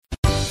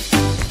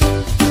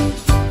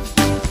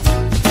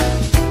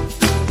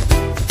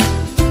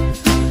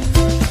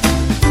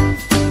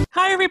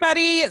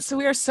everybody. So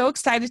we are so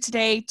excited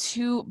today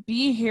to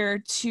be here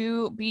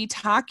to be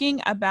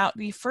talking about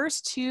the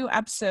first 2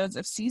 episodes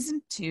of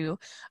season 2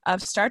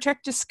 of Star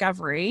Trek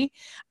Discovery.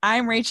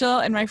 I'm Rachel,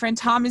 and my friend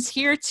Tom is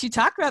here to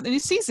talk about the new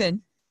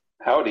season.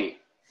 Howdy.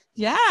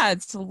 Yeah,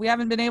 we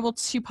haven't been able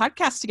to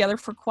podcast together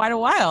for quite a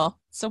while.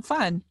 So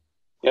fun.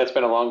 Yeah, it's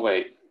been a long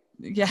wait.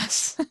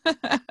 Yes.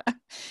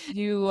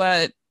 You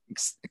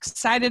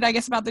excited, I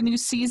guess, about the new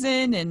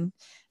season, and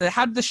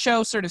how did the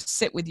show sort of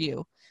sit with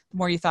you the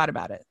more you thought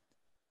about it?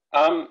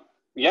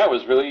 Yeah, it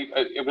was really.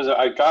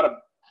 I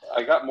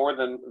got more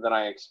than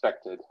I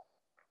expected.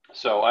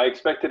 So I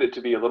expected it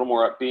to be a little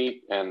more upbeat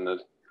and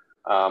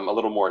a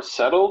little more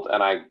settled,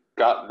 and I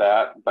got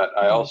that. But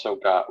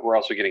we're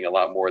also getting a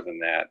lot more than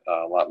that.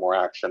 A lot more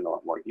action, a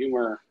lot more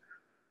humor,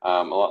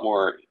 a lot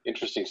more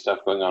interesting stuff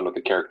going on with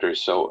the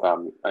characters.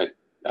 So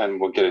and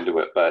we'll get into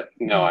it. But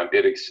no,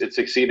 it's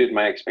exceeded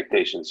my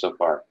expectations so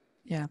far.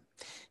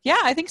 Yeah,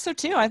 I think so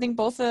too. I think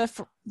both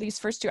of these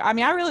first 2. I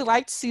mean, I really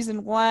liked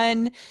season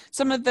 1.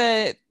 Some of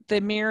the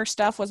mirror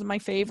stuff wasn't my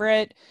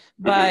favorite,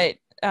 but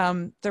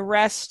the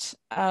rest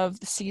of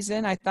the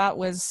season I thought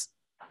was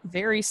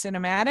very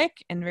cinematic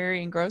and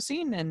very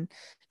engrossing and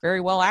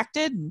very well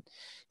acted. And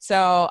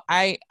so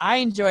I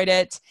enjoyed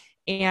it.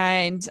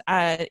 And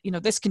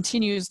this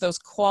continues those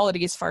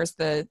qualities as far as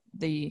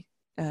the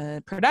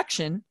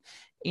production.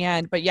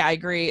 But yeah, I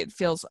agree. It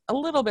feels a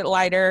little bit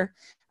lighter.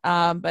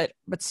 But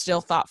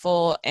still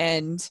thoughtful,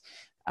 and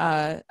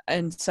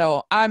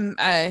so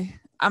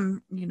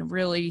I'm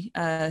really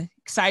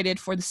excited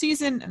for the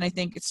season, and I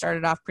think it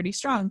started off pretty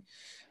strong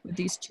with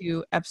these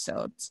 2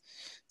 episodes.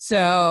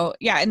 So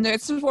yeah, and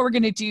this is what we're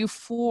gonna do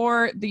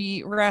for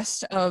the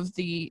rest of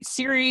the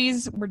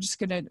series. We're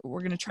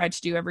gonna try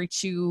to do every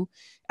 2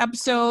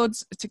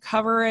 episodes to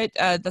cover it.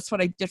 That's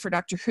what I did for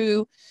Doctor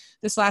Who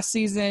this last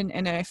season,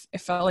 and I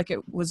felt like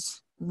it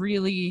was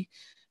really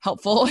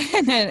helpful,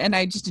 and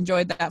I just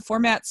enjoyed that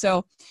format.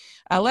 So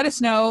let us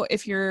know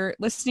if you're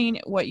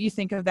listening what you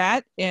think of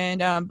that,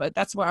 and but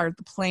that's what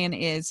the plan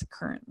is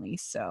currently.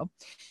 So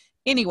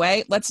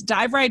anyway, let's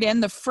dive right in.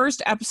 The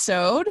first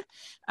episode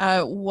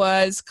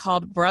was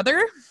called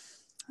Brother,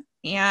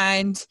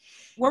 and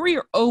what were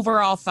your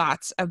overall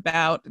thoughts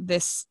about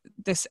this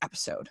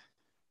episode?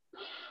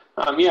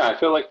 Yeah, I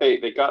feel like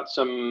they got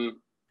some.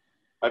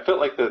 I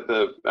felt like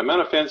the amount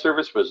of fan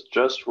service was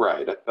just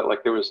right. I felt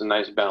like there was a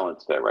nice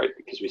balance there, right?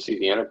 Because we see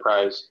the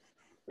Enterprise,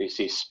 we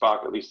see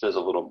Spock at least as a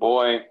little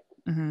boy.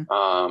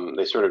 Mm-hmm.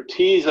 They sort of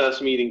tease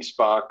us meeting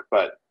Spock,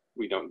 but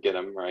we don't get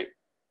him, right?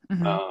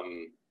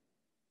 Mm-hmm.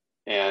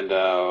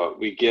 And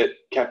we get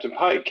Captain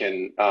Pike,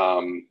 and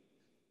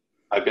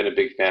I've been a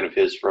big fan of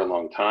his for a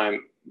long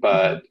time,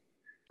 but mm-hmm.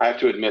 I have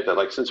to admit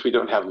that, since we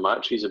don't have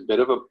much, he's a bit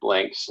of a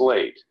blank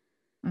slate.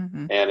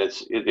 Mm-hmm. And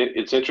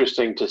it's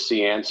interesting to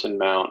see Anson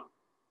Mount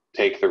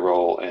take the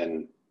role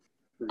and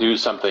do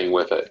something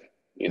with it,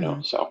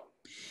 mm-hmm. So.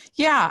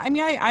 Yeah, I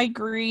mean, I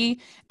agree.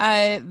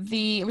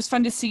 It was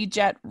fun to see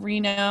Jet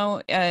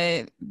Reno,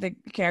 the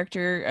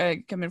character,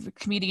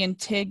 comedian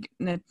Tig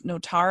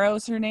Notaro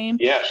is her name.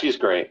 Yeah, she's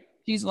great.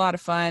 She's a lot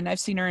of fun. I've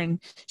seen her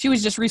she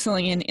was just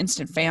recently in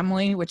Instant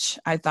Family, which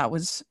I thought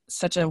was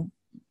such a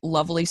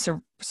lovely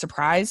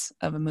surprise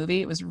of a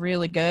movie. It was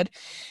really good.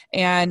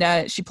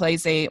 And she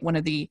plays one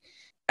of the,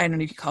 I don't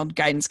know if you call them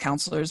guidance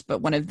counselors, but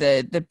one of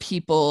the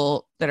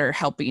people that are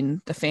helping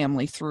the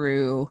family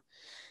through,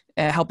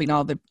 helping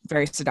all the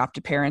various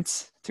adopted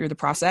parents through the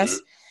process.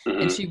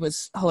 Mm-hmm. And she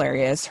was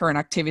hilarious. Her and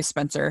Octavia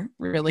Spencer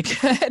were really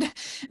good.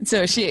 And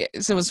so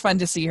it was fun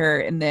to see her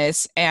in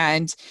this.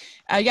 And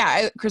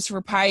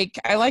Christopher Pike,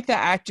 I like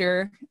that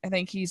actor. I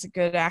think he's a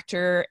good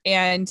actor.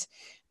 And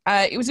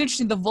it was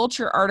interesting. The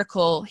Vulture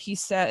article, he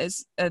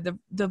says the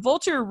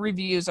Vulture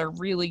reviews are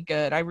really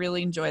good. I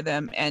really enjoy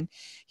them. And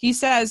he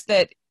says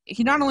that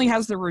he not only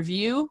has the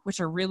review, which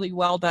are really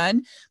well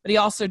done, but he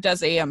also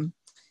does a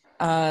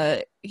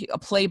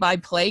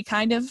play-by-play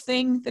kind of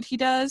thing that he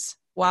does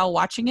while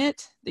watching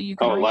it. That you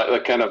can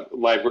like kind of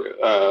live,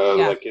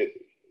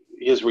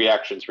 his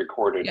reactions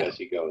recorded as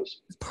he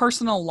goes.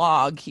 Personal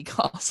log, he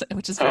calls it,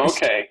 which is very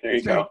there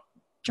you go.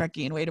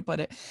 Trekkian way to put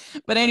it.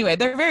 But anyway,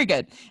 they're very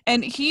good.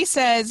 And he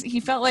says he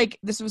felt like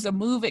this was a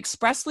move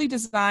expressly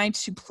designed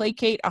to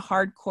placate a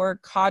hardcore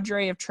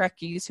cadre of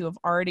Trekkies who have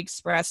already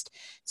expressed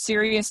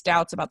serious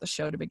doubts about the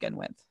show to begin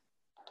with.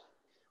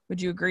 Would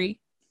you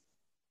agree?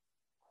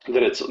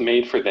 That it's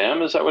made for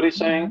them? Is that what he's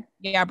saying?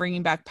 Yeah,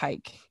 bringing back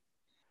Pike.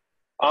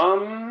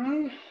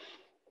 I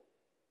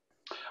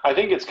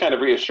think it's kind of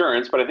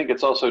reassurance, but I think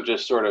it's also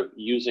just sort of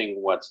using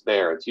what's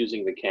there. It's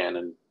using the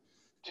canon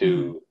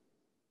to...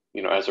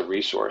 as a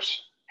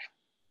resource.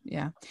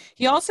 Yeah.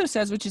 He also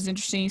says, which is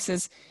interesting, he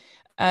says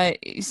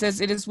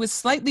it is with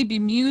slightly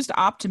bemused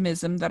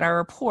optimism that I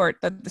report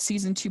that the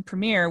season 2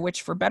 premiere,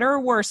 which for better or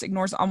worse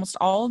ignores almost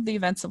all of the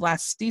events of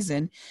last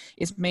season,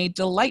 is made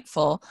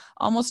delightful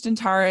almost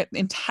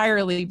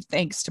entirely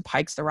thanks to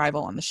Pike's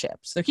arrival on the ship.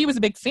 So he was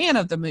a big fan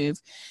of the move,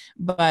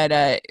 but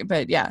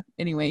yeah.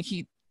 Anyway,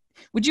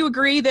 would you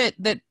agree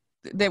that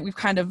we've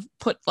kind of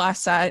put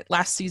last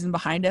season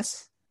behind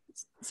us?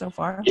 so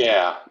far.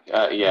 Yeah,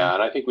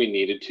 and I think we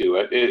needed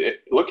to.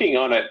 Looking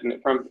on it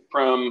from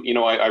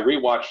I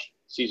rewatched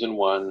season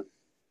one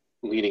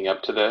leading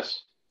up to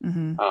this,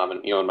 Mm-hmm.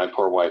 and my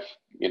poor wife,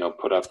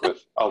 put up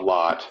with a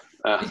lot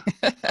of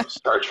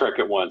Star Trek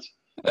at once.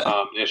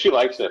 She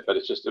likes it, but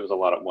it was a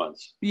lot at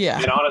once.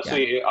 Yeah. And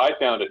honestly, I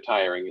found it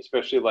tiring,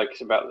 especially like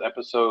about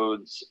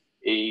episodes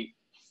 8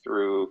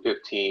 through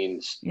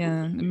 15.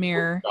 Yeah, the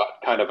mirror. Got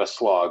kind of a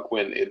slog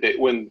when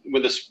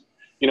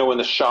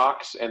the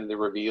shocks and the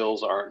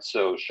reveals aren't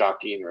so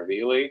shocking and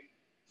revealing.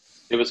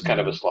 It was kind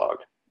of a slog.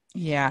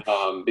 Yeah.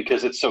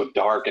 Because it's so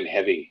dark and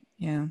heavy.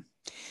 Yeah.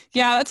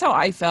 Yeah, that's how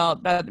I felt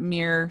about the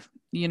Mirror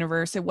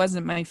universe. It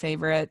wasn't my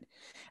favorite.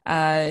 But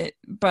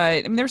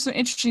I mean, there's some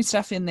interesting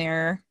stuff in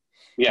there.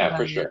 Yeah,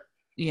 for sure.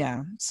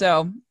 Yeah.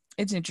 So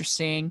it's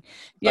interesting.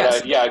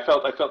 Yes. But, I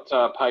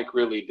felt Pike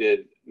really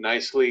did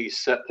nicely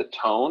set the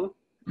tone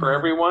for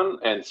everyone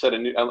and set a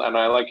new, and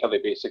I like how they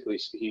basically,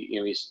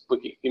 he's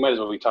looking, he might as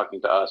well be talking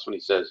to us when he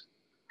says,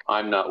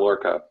 "I'm not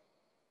Lorca."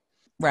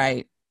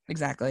 Right.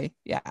 Exactly.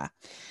 Yeah.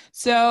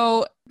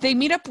 So they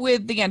meet up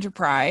with the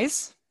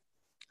Enterprise,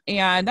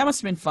 and that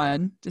must have been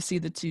fun to see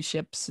the two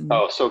ships.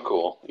 Oh, so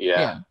cool.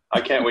 Yeah.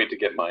 I can't wait to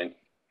get mine.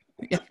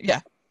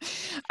 Yeah.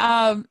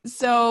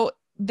 So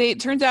it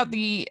turns out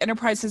the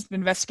Enterprise has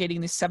been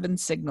investigating these 7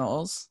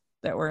 signals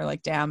that were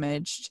like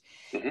damaged,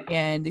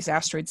 and these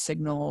asteroid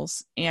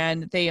signals,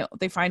 and they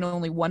find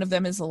only one of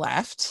them is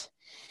left,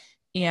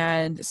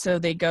 and so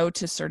they go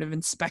to sort of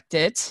inspect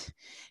it,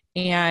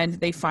 and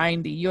they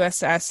find the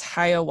USS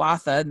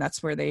Hiawatha, and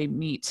that's where they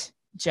meet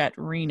Jet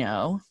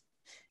Reno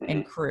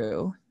and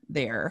crew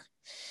there.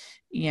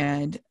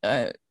 And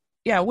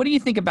what do you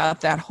think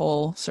about that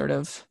whole sort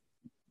of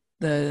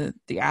the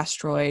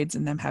asteroids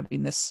and them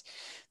having this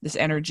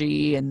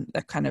energy and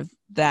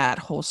that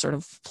whole sort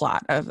of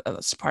plot of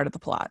part of the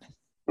plot?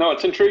 No,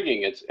 it's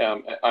intriguing. It's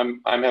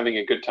I'm having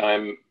a good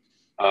time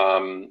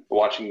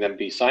watching them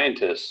be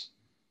scientists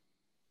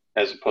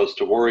as opposed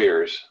to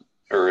warriors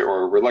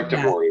or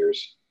reluctant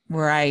warriors.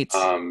 Right.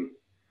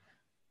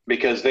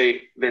 Because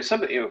there's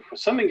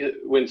something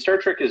when Star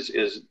Trek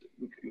is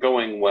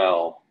going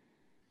well,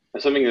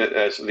 something that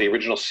the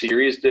original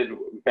series did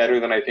better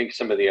than I think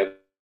some of the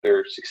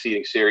other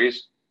succeeding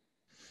series.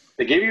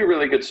 They gave you a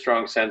really good,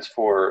 strong sense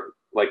for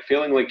like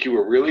feeling like you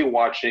were really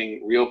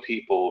watching real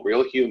people,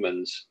 real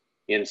humans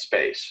in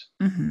space.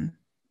 Mm-hmm.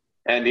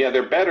 And yeah,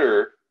 they're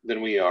better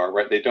than we are,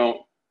 right? They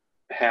don't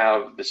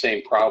have the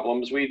same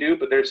problems we do,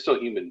 but they're still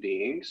human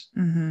beings.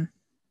 Mm-hmm.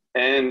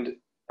 And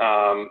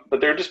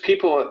but they're just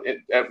people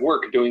at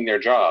work doing their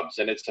jobs,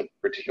 and it's a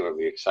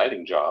particularly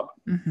exciting job,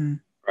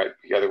 right?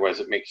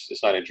 Otherwise,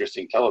 it's not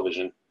interesting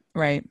television,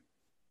 right?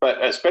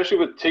 But especially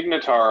with Tig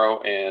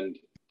Notaro and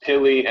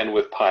Tilly and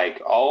with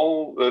Pike,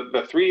 all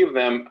the 3 of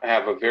them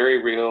have a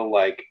very real,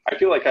 like, I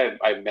feel like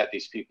I've met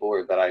these people,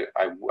 or that I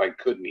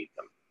could meet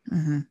them.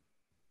 Mm-hmm.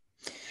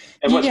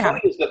 And what's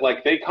funny is that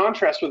like they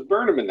contrast with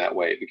Burnham in that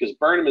way, because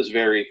Burnham is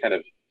very kind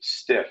of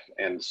stiff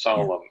and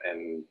solemn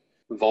and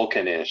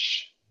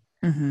Vulcan-ish.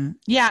 Mm-hmm.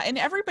 Yeah, and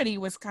everybody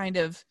was kind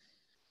of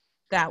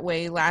that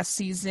way last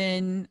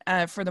season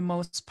for the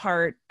most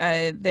part.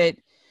 That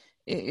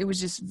it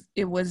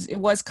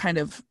was kind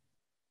of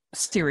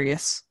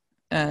serious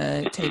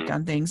take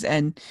on things,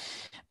 and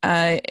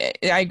I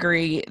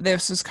agree.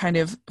 This was kind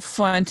of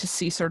fun to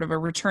see sort of a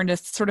return to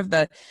sort of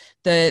the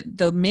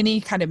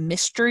mini kind of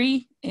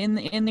mystery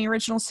in the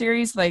original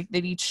series. Like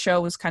that each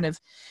show was kind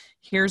of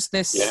here's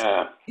this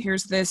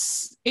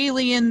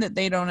alien that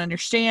they don't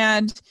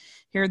understand.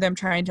 Here them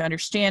trying to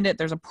understand it.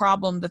 There's a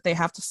problem that they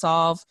have to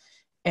solve,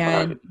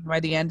 and by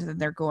the end, then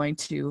they're going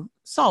to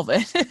solve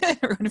it.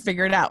 We're going to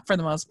figure it out for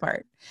the most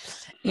part.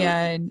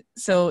 And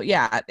so,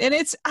 yeah, and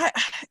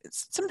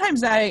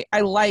sometimes I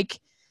like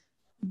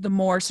the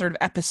more sort of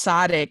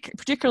episodic,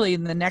 particularly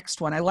in the next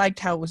one. I liked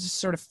how it was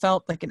just sort of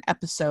felt like an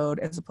episode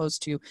as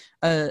opposed to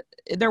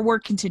there were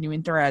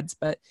continuing threads,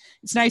 but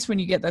it's nice when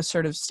you get those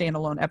sort of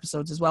standalone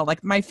episodes as well.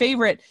 Like my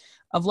favorite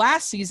of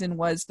last season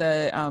was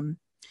the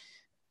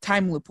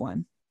time loop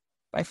one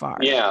by far.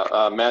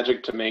 Yeah,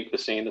 Magic to Make the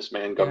Sanest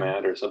Man Go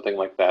Mad or something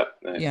like that.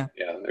 Yeah,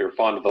 they were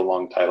fond of the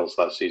long titles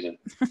last season.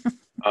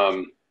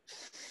 But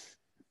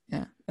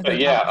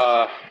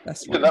that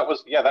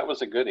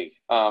was a goodie.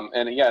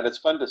 And it's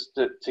fun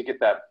to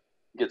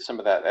get some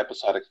of that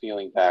episodic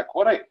feeling back.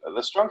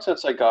 The strong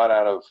sense I got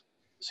out of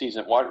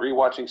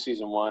rewatching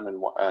season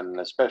 1 and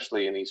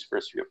especially in these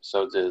first few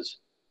episodes is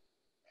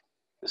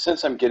the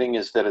sense I'm getting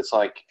is that it's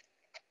like,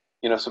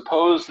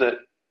 suppose that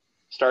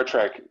Star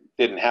Trek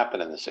didn't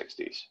happen in the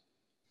 60s.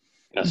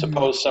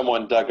 Suppose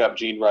someone dug up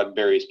Gene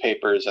Roddenberry's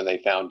papers and they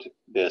found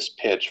this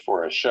pitch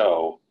for a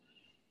show,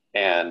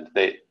 and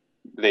they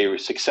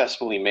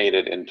successfully made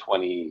it in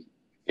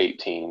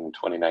 2018,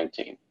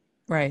 2019,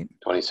 right,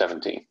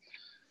 2017,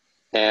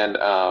 and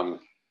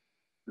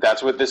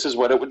this is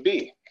what it would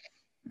be.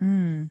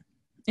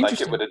 Like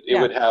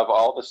it would have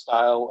all the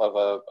style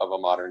of a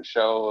modern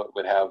show. It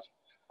would have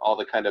all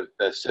the kind of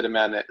the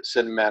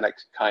cinematic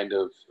kind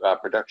of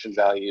production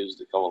values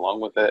that go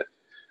along with it.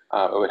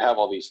 it would have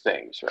all these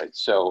things, right?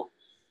 So,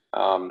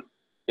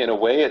 in a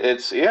way,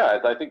 it's yeah.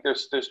 I think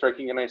they're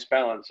striking a nice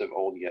balance of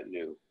old yet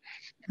new.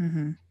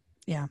 Mm-hmm.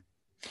 Yeah.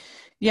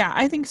 Yeah,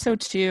 I think so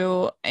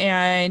too.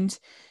 And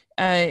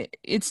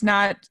it's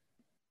not,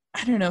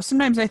 I don't know.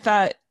 Sometimes I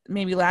thought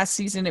maybe last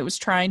season it was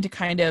trying to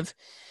kind of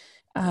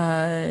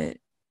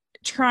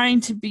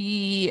trying to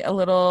be a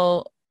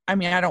little, I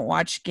mean, I don't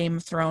watch Game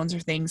of Thrones or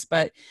things,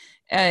 but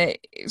it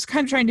was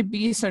kind of trying to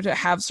be sort of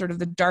have sort of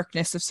the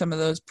darkness of some of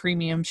those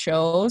premium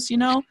shows,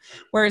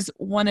 whereas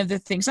one of the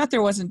things, not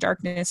there wasn't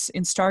darkness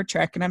in Star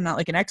Trek, and I'm not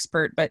like an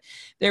expert, but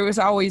there was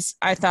always,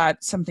 I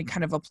thought, something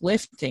kind of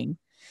uplifting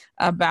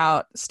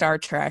about Star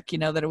Trek,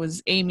 that it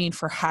was aiming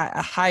for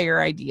a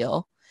higher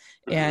ideal.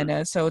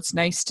 And so it's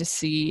nice to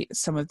see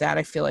some of that,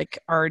 I feel like,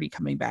 already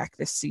coming back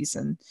this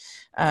season.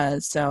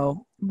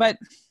 But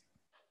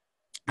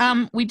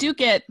we do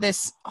get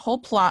this whole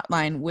plot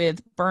line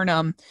with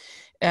Burnham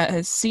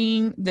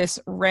seeing this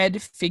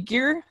red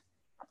figure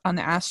on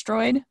the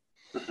asteroid.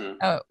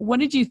 What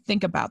did you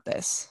think about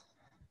this?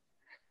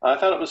 I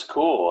thought it was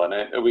cool,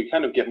 and we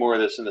kind of get more of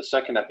this in the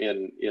second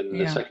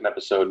the second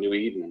episode, New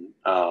Eden.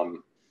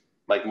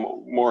 Like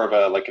more of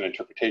an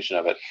interpretation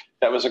of it.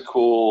 That was a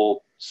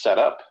cool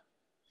setup,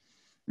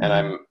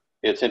 and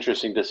it's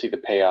interesting to see the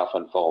payoff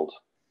unfold.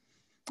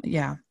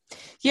 Yeah.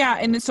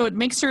 And so it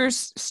makes her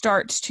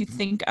start to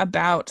think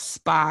about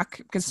Spock,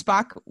 because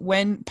Spock,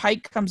 when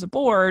Pike comes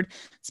aboard,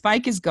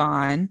 Spike is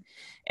gone.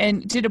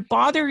 And did it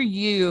bother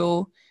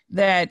you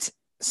that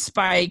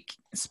Spike,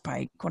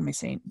 what am I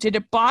saying? Did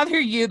it bother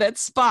you that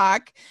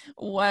Spock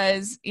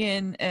was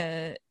in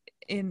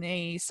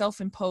a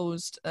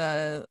self-imposed,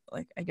 I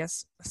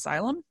guess,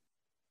 asylum,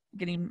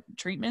 getting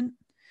treatment?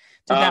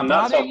 Did that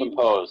not bother you?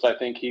 self-imposed. I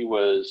think he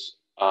was.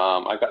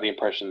 I got the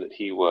impression that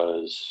he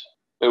was.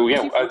 Oh,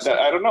 yeah,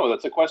 I don't know.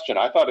 That's a question.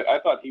 I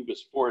thought he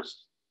was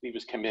forced. He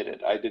was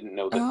committed. I didn't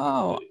know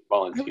that he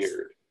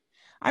volunteered.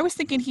 I was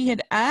thinking he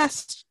had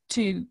asked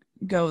to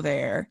go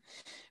there,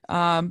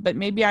 but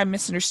maybe I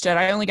misunderstood.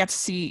 I only got to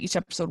see each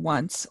episode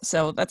once,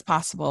 so that's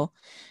possible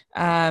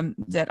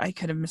that I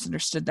could have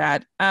misunderstood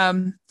that.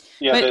 But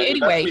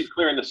anyway, that's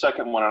clear in the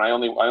second one, and I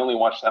only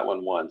watched that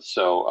one once,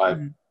 so I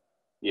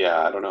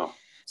don't know.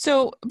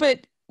 So,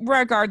 but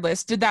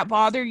regardless, did that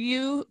bother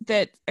you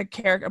that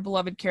a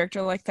beloved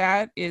character like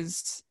that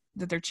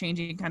they're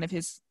changing kind of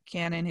his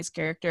canon, his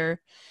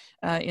character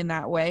in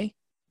that way?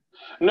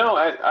 No,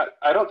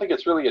 I don't think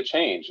it's really a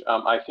change.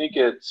 I think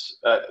it's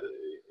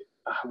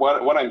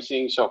what I'm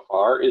seeing so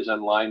far is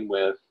in line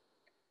with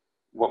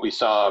what we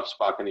saw of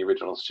Spock in the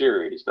original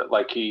series. That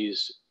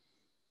he's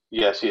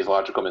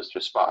logical, Mr.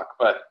 Spock,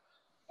 but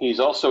he's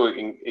also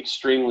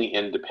extremely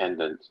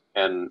independent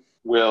and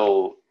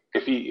will.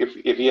 If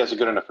he has a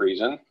good enough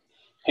reason,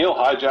 he'll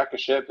hijack a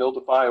ship, he'll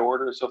defy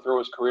orders, he'll throw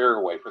his career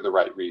away for the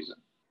right reason.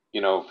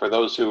 For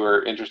those who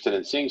are interested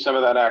in seeing some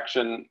of that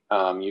action,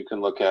 you can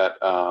look at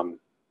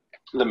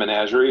the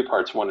Menagerie,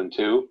 parts 1 and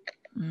 2,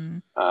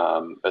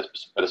 but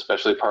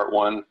especially part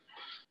 1.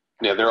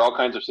 Yeah, there are all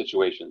kinds of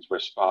situations where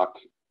Spock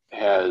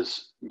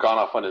has gone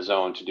off on his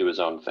own to do his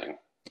own thing.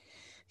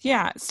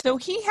 Yeah, so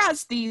he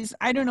has these,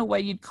 I don't know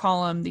what you'd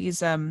call them,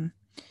 these,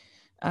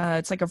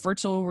 it's like a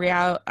virtual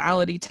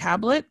reality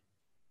tablet.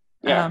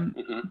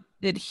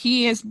 That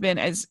he has been,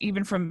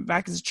 even from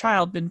back as a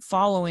child, been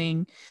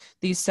following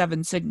these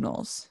 7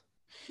 signals.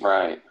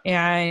 Right.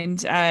 And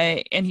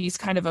he's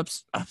kind of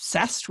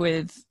obsessed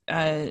with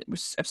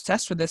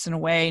this in a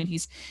way.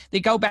 And they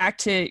go back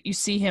to, you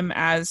see him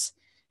as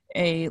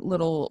a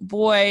little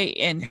boy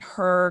and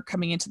her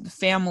coming into the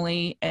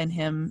family and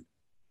him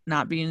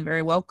not being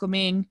very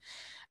welcoming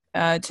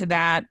to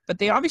that. But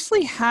they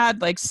obviously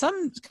had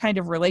some kind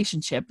of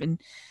relationship. And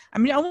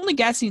I'm only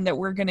guessing that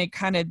we're going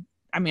to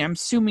I'm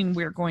assuming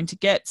we're going to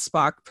get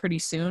Spock pretty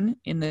soon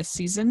in this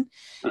season,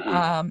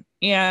 and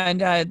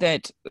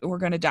that we're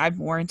going to dive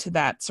more into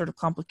that sort of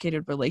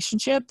complicated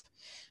relationship.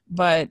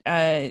 But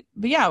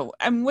yeah,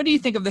 what do you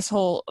think of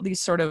these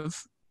sort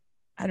of,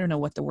 I don't know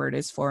what the word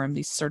is for him,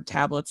 these sort of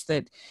tablets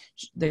that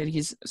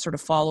he's sort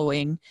of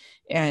following?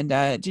 And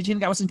did you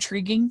think that was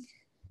intriguing?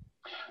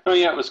 Oh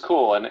yeah, it was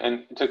cool.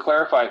 And to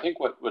clarify, I think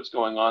what's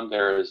going on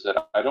there is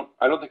that I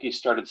don't think he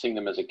started seeing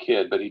them as a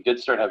kid, but he did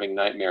start having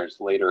nightmares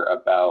later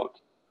about,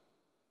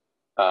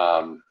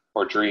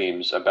 or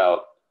dreams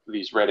about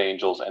these red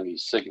angels and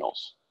these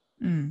signals.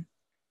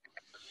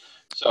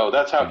 So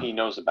that's how he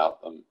knows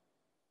about them.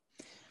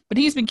 But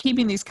he's been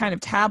keeping these kind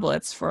of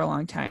tablets for a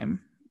long time,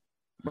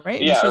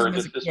 right? Yeah, or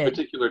this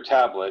particular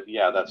tablet.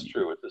 Yeah, that's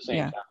true. It's the same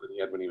tablet he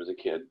had when he was a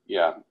kid.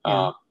 Yeah.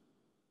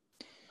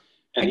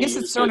 I guess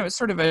it's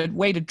sort of a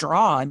way to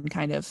draw and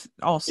kind of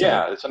also.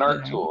 Yeah, it's an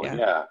art tool.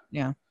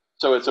 Yeah.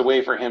 So it's a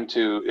way for him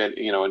to,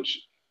 and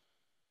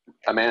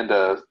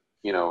Amanda,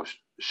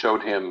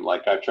 showed him,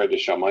 like I've tried to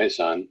show my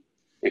son,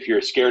 if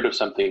you're scared of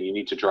something, you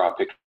need to draw a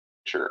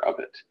picture of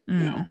it.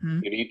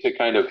 You need to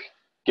kind of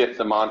get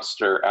the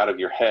monster out of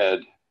your head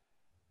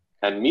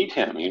and meet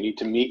him. You need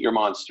to meet your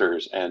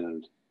monsters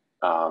and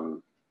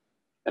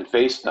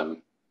face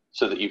them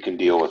so that you can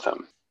deal with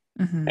them.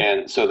 Mm-hmm.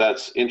 And so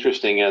that's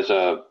interesting as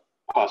a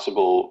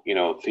possible,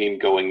 theme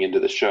going into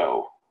the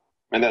show.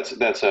 And that's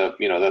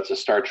a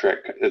Star Trek.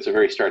 It's a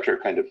very Star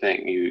Trek kind of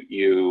thing.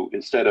 You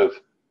instead of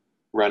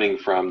running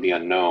from the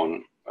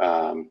unknown,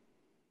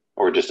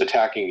 or just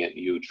attacking it,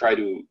 you try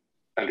to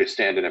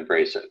understand and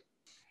embrace it.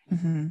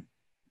 Mm-hmm.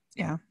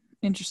 Yeah.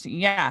 Interesting.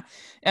 Yeah.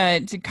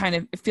 To kind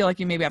of feel like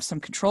you maybe have some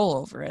control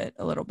over it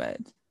a little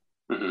bit.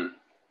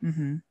 Mm-hmm.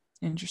 Mm-hmm.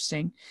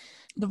 Interesting.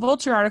 The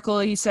Vulture article,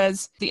 he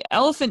says, the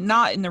elephant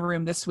not in the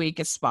room this week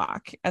is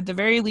Spock. At the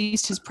very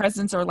least, his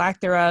presence or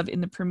lack thereof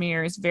in the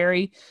premiere is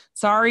very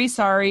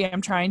sorry,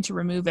 I'm trying to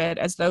remove it,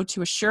 as though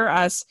to assure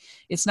us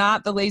it's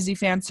not the lazy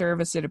fan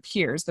service it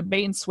appears. The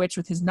bait and switch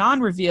with his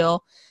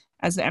non-reveal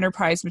as the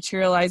Enterprise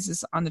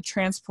materializes on the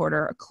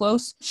transporter, a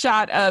close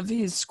shot of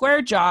his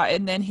square jaw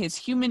and then his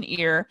human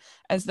ear,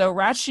 as though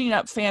ratcheting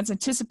up fans'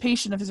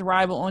 anticipation of his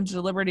arrival and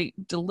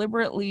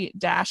deliberately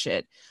dash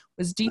it,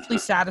 was deeply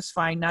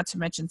satisfying, not to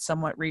mention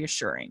somewhat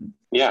reassuring.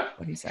 Yeah.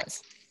 What he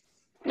says.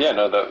 Yeah,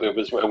 no, it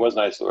was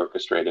nicely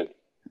orchestrated.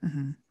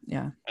 Mm-hmm.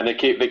 Yeah. And they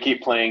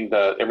keep playing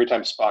every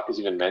time Spock is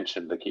even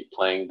mentioned, they keep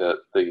playing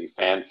the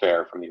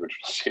fanfare from the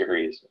original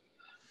series.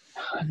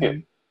 Mm-hmm.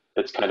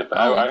 It's kind of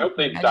I hope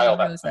they dial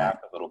that back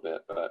a little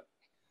bit, but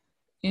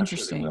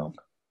interesting. I'm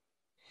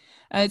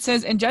sure It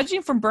says, in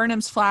judging from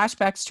Burnham's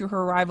flashbacks to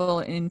her arrival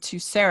into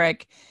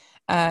Sarek,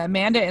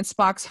 Amanda and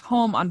Spock's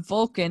home on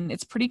Vulcan,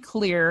 it's pretty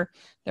clear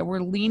that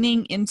we're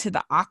leaning into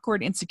the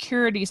awkward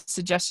insecurities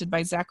suggested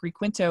by Zachary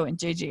Quinto and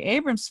J.J.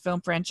 Abrams'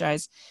 film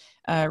franchise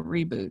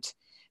reboot.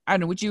 I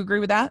don't know. Would you agree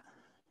with that?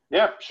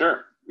 Yeah,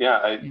 sure.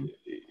 Yeah,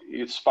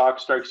 Spock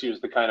strikes you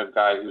as the kind of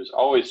guy who's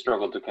always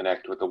struggled to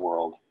connect with the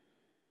world.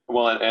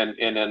 Well, and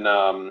in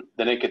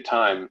The Naked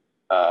Time,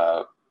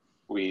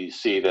 we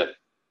see that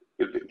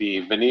the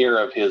veneer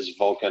of his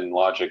Vulcan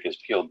logic is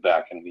peeled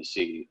back, and we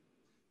see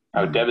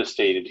how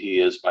devastated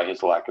he is by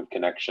his lack of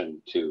connection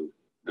to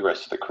the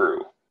rest of the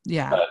crew.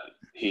 Yeah. But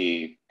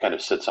he kind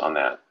of sits on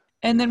that.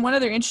 And then one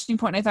other interesting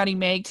point I thought he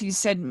made, he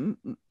said,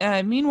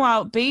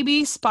 meanwhile,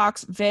 baby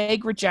Spock's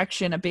vague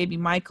rejection of baby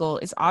Michael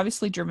is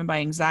obviously driven by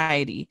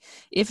anxiety,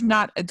 if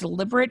not a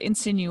deliberate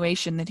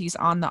insinuation that he's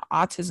on the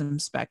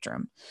autism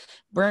spectrum.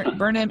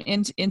 Burnham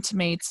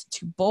intimates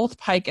to both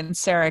Pike and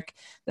Sarek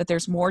that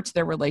there's more to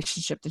their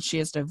relationship than she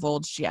has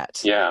divulged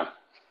yet. Yeah.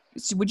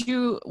 So what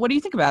do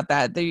you think about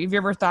that? Have you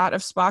ever thought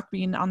of Spock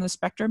being on the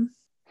spectrum?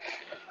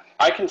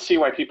 I can see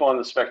why people on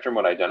the spectrum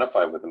would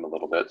identify with him a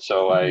little bit.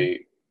 So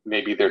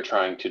maybe they're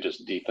trying to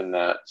just deepen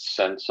that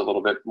sense a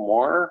little bit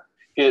more.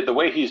 The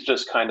way he's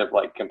just kind of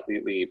like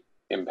completely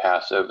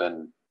impassive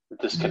and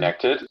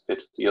disconnected, it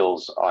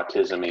feels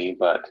autism-y,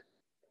 but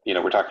we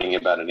are talking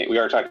about an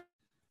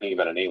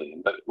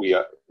alien, but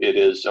it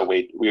is a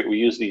way we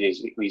use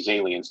these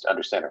aliens to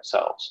understand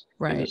ourselves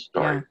in this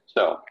story. Yeah.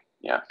 So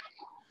yeah.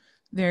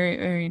 Very,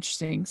 very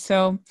interesting.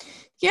 So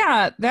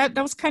yeah, that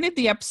was kind of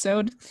the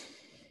episode.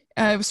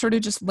 It was sort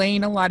of just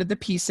laying a lot of the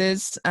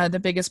pieces. The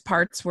biggest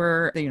parts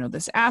were,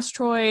 this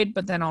asteroid,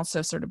 but then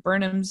also sort of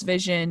Burnham's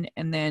vision,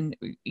 and then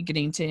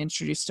getting to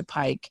introduce to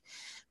Pike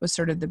was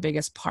sort of the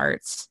biggest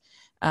parts.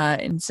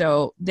 And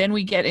so then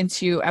we get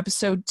into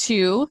episode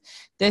 2.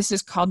 This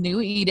is called New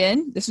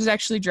Eden. This was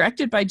actually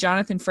directed by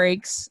Jonathan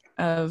Frakes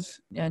of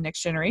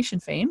Next Generation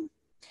fame.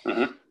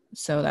 Mm-hmm.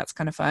 So that's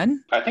kind of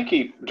fun. I think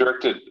he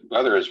directed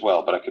other as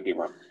well, but I could be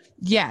wrong.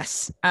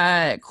 Yes.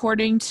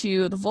 According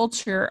to the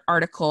Vulture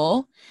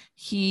article,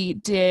 he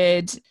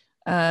did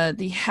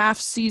the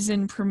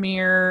half-season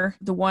premiere,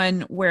 the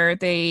one where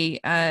they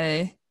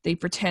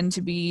pretend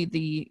to be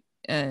the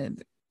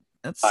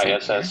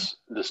ISS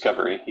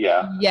Discovery.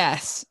 Yeah.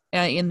 Yes,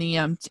 in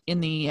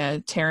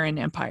the Terran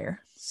Empire.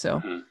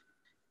 So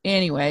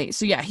anyway,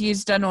 so yeah,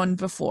 he's done one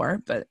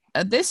before, but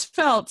this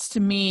felt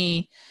to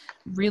me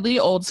really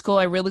old school.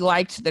 I really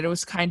liked that it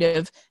was kind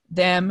of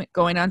them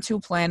going onto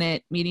a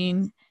planet,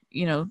 meeting,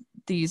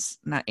 these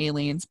not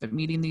aliens, but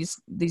meeting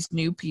these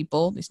new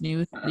people, these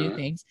new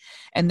things,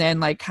 and then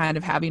like kind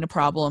of having a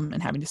problem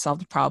and having to solve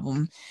the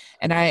problem.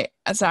 And I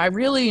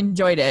really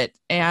enjoyed it,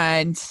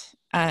 and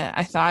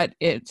I thought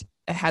it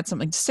had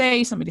something to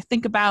say, something to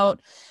think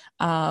about,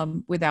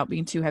 without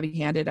being too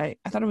heavy-handed. I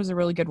thought it was a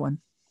really good one.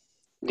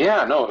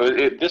 Yeah, no,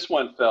 this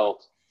one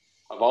felt,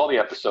 of all the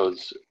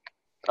episodes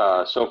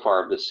so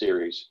far of this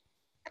series,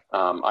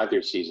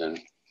 either season,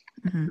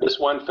 this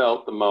one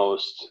felt the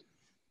most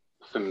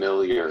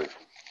familiar.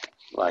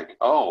 Like,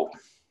 oh,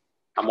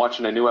 I'm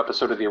watching a new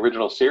episode of the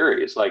original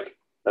series. Like,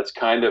 that's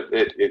kind of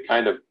it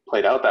kind of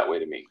played out that way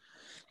to me.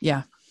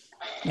 Yeah.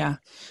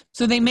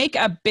 So they make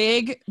a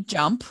big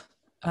jump,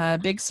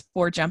 big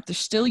spore jump. They're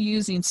still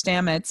using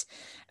Stamets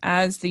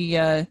as the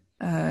I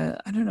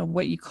don't know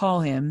what you call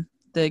him,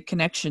 the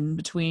connection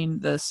between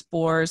the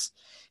spores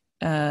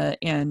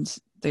and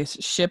the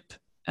ship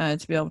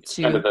to be able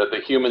to kind of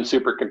the human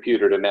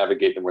supercomputer to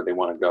navigate them where they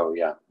want to go.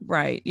 Yeah.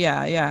 Right.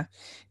 Yeah.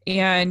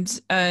 And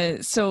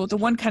so the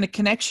one kind of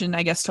connection,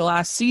 I guess, to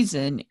last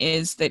season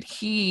is that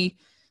he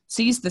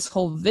sees this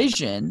whole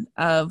vision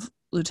of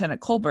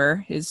Lieutenant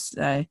Culber, his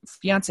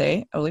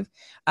fiance, I believe,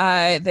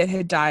 that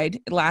had died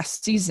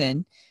last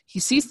season. He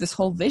sees this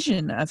whole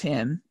vision of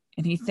him,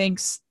 and he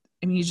thinks,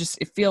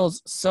 it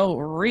feels so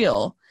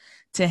real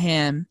to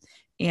him,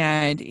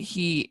 and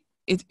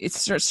it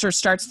sort of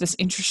starts this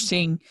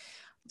interesting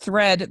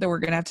thread that we're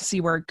going to have to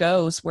see where it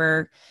goes,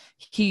 where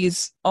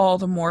he's all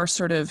the more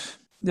sort of,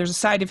 there's a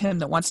side of him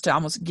that wants to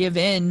almost give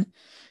in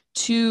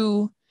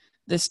to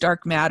this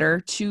dark matter,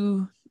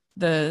 to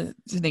the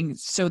thing,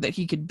 so that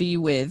he could be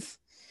with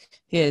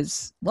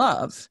his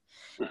love.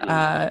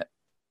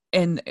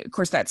 And of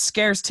course that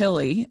scares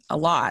Tilly a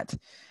lot.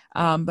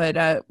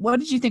 But what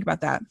did you think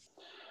about that?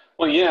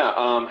 Well,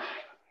 yeah,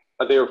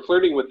 they were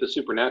flirting with the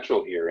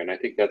supernatural here, and I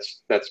think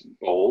that's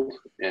bold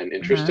and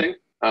interesting.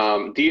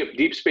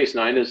 Deep Space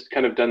Nine has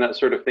kind of done that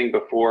sort of thing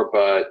before,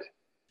 but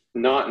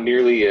not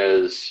nearly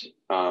as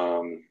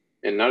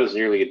and not as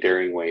nearly a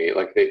daring way.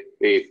 Like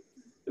they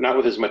not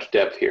with as much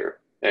depth here,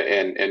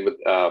 and with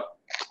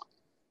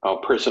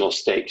personal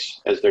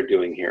stakes as they're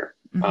doing here.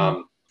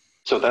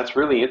 So that's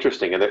really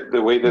interesting, and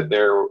the way that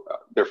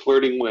they're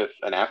flirting with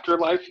an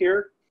afterlife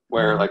here,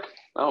 where like,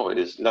 oh,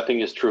 nothing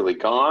is truly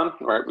gone,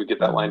 right? We get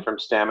that line from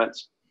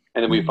Stamets,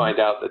 and then we find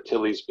out that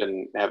Tilly's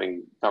been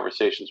having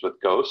conversations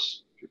with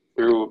ghosts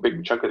through a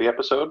big chunk of the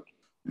episode.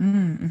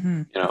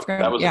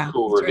 That was a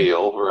cool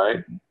reveal,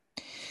 right?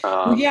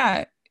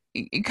 Yeah,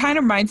 it kind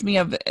of reminds me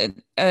of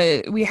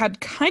we had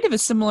kind of a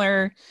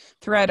similar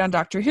thread on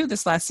Doctor Who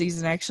this last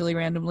season, actually,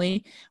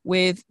 randomly,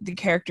 with the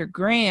character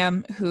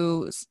Graham,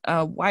 whose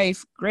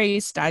wife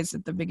Grace dies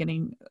at the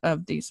beginning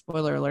of the,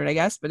 spoiler alert, I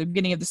guess, but the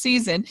beginning of the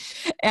season,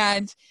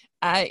 and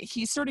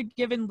he's sort of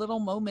given little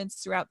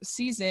moments throughout the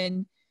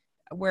season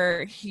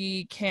where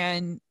he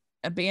can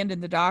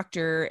abandon the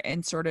Doctor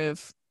and sort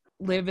of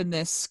live in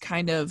this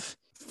kind of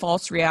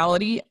false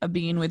reality of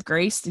being with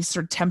Grace. He's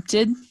sort of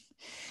tempted.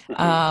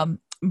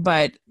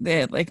 But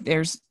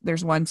there's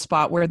one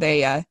spot where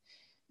they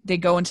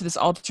go into this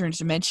alternate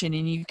dimension,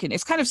 and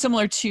it's kind of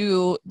similar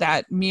to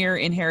that mirror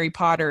in Harry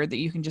Potter that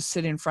you can just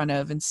sit in front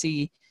of and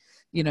see,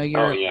 you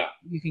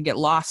can get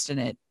lost in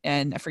it,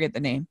 and I forget the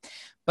name,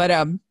 but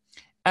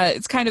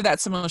it's kind of that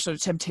similar sort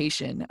of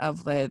temptation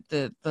of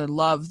the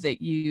love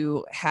that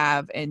you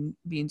have, and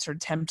being sort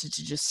of tempted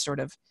to just sort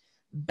of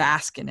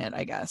bask in it,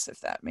 I guess, if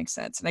that makes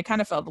sense. And I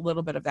kind of felt a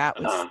little bit of that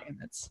with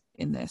Stamets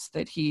in this,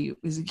 that he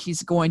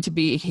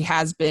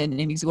has been,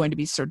 and he's going to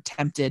be sort of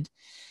tempted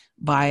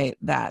by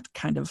that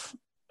kind of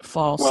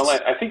false. Well,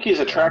 I think he's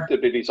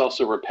attracted, but he's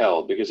also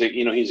repelled, because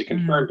he's a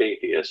confirmed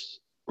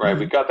atheist, right?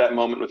 We've got that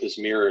moment with his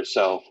mirror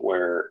self,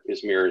 where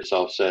his mirror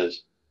self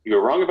says,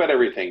 "You're wrong about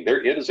everything.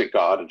 There is a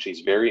God," and she's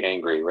very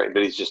angry, right?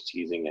 But he's just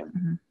teasing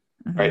him,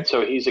 right?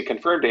 So he's a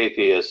confirmed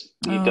atheist.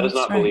 He does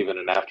not believe in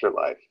an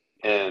afterlife,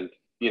 and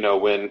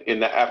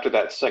after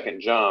that second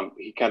jump,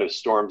 he kind of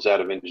storms out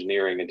of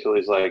engineering until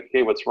he's like,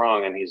 "Hey, what's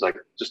wrong?" And he's like,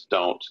 "Just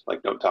don't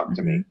talk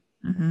to me."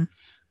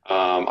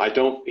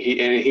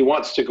 He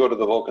wants to go to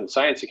the Vulcan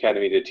Science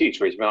Academy to teach,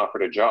 where he's been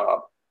offered a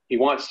job. He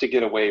wants to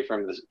get away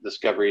from the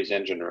Discovery's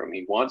engine room.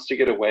 He wants to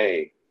get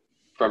away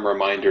from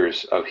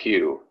reminders of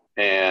Hugh,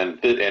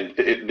 and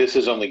this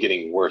is only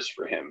getting worse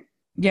for him.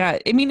 Yeah,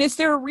 I mean, is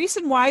there a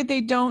reason why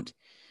they don't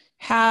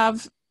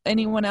have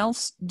anyone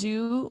else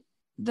do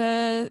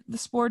the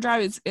spore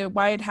drive? Is it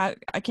why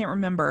I can't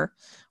remember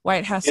why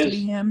it has to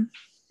be him.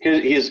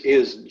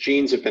 His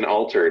genes have been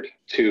altered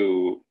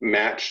to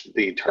match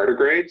the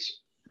tardigrades,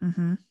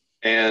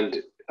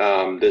 and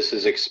this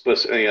is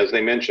explicitly, as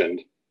they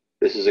mentioned,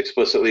 this is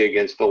explicitly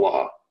against the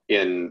law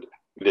in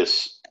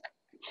this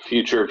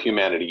future of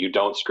humanity. You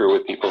don't screw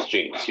with people's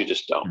genes. You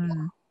just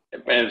don't.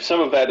 And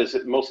some of that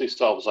it mostly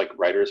solves like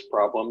writers'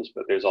 problems,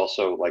 but there's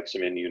also like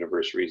some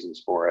in-universe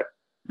reasons for it.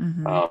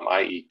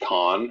 I.e.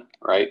 Khan,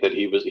 right? That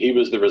he was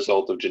the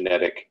result of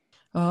genetic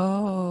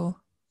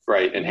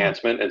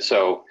enhancement. And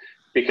so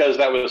because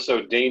that was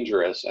so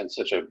dangerous and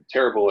such a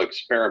terrible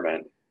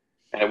experiment,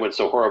 and it went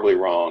so horribly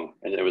wrong,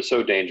 and it was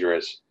so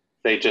dangerous,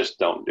 they just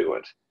don't do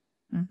it.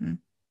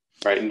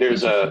 Right? And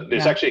there's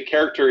actually a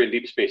character in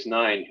Deep Space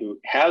Nine who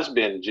has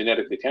been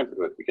genetically tampered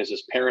with, because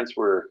his parents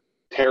were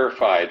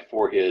terrified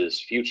for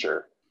his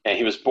future, and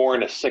he was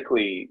born a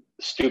sickly,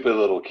 stupid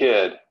little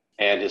kid.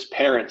 And his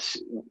parents,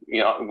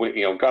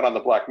 got on the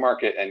black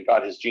market and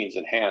got his genes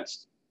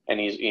enhanced, and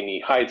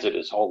he hides it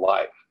his whole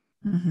life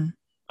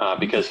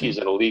because he's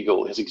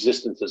illegal. His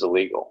existence is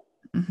illegal.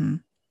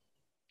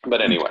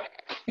 But anyway,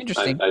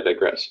 interesting. I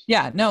digress.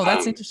 Yeah, no,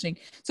 that's interesting.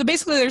 So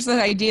basically, there's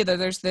the idea that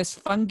there's this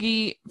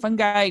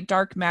fungi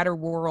dark matter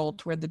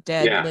world where the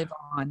dead live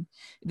on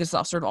this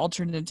sort of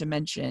alternate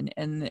dimension,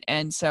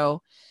 and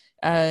so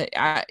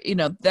that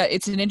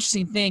it's an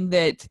interesting thing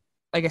that.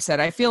 Like I said,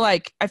 I feel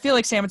like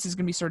Stamets is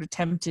going to be sort of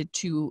tempted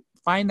to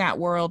find that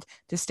world,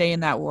 to stay in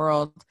that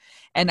world.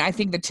 And I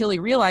think that Tilly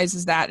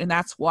realizes that, and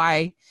that's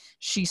why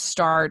she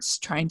starts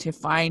trying to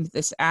find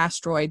this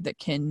asteroid that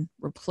can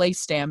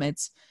replace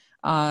Stamets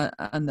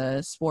on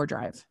the spore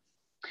drive.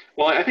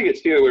 Well, I think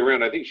it's the other way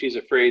around. I think she's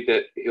afraid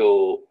that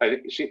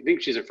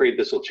she's afraid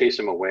this will chase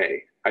him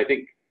away. I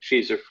think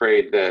she's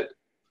afraid that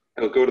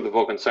he'll go to the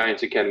Vulcan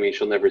Science Academy.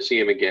 She'll never see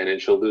him again,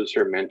 and she'll lose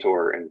her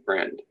mentor and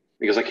friend.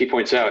 Because, like he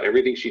points out,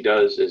 everything she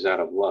does is out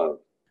of love.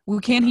 Well,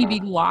 can he be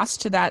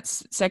lost to that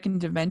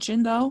second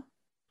dimension though?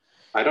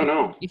 I don't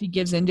know. If he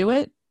gives into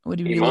it, would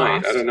he be might.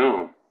 lost? I don't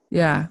know.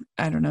 Yeah,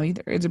 I don't know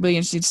either. It's really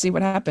interesting to see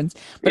what happens.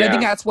 But I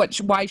think that's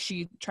why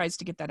she tries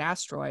to get that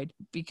asteroid,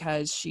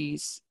 because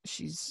she's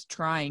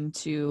trying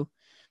to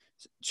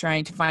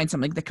find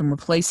something that can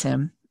replace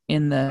him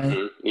in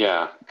the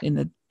in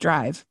the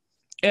drive.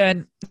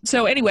 And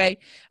so anyway,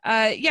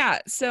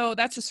 so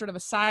that's just sort of a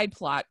side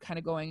plot kind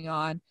of going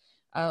on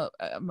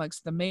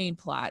amongst the main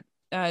plot.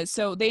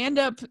 So they end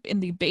up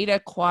in the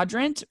Beta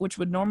Quadrant, which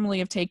would normally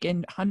have taken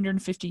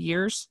 150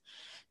 years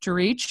to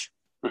reach.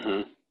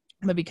 Mm-hmm.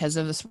 But because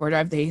of the spore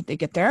drive, they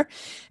get there,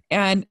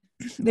 and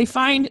they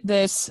find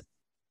this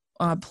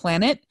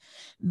planet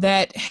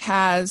that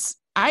has,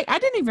 I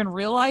didn't even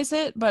realize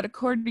it, but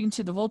according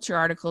to the Vulture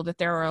article, that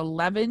there are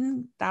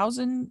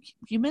 11,000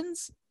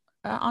 humans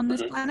on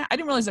this planet. I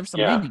didn't realize there was so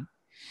many,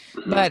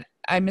 but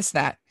I missed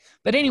that.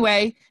 But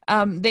anyway,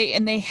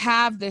 they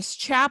have this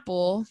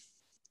chapel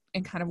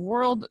and kind of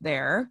world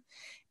there,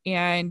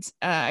 and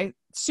I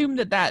assume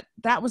that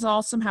was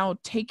all somehow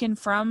taken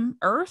from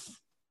Earth.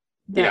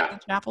 The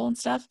chapel and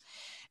stuff,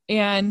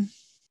 and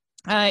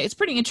it's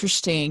pretty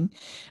interesting.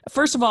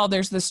 First of all,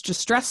 there's this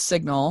distress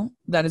signal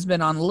that has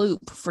been on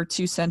loop for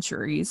 2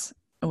 centuries,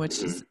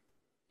 which is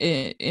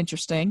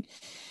interesting.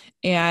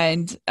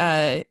 And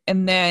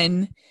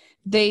then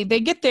they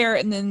get there,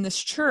 and then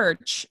this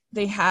church,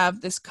 they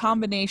have this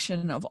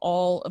combination of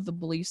all of the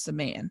beliefs of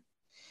man.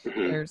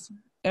 There's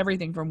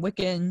everything from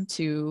Wiccan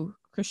to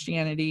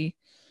Christianity,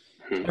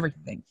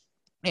 everything.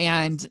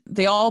 And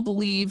they all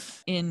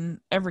believe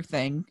in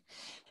everything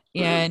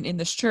and in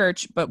this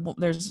church, but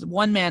there's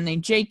one man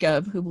named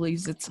Jacob who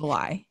believes it's a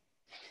lie,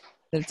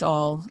 that it's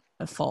all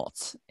a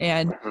false.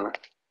 And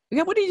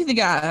what do you think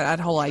of that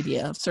whole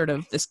idea of sort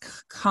of this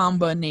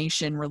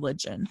combination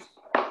religion?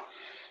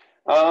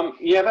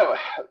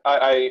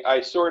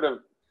 I sort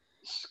of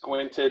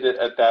squinted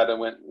at that and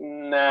went,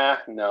 nah,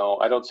 no,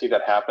 I don't see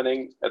that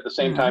happening. At the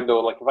same time, though,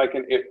 like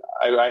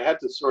I had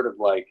to sort of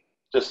like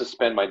just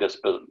suspend my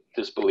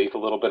disbelief a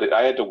little bit.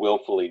 I had to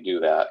willfully do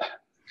that.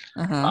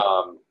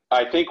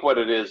 I think what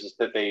it is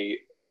that the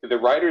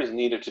writers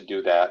needed to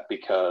do that,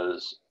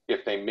 because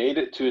if they made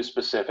it too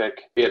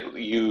specific,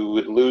 you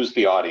would lose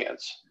the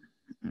audience.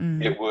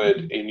 It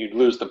would, and you'd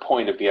lose the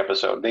point of the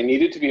episode. They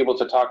needed to be able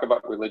to talk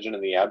about religion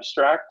in the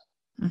abstract,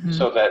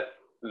 so that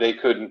they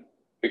could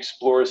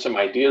explore some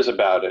ideas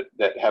about it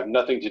that have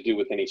nothing to do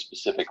with any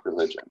specific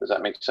religion. Does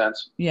that make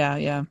sense?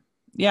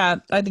 Yeah,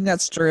 I think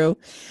that's true.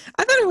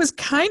 I thought it was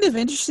kind of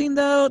interesting,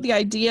 though, the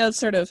idea of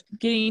sort of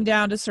getting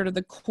down to sort of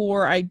the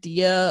core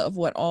idea of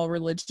what all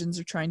religions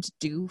are trying to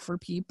do for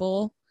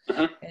people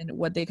and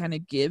what they kind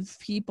of give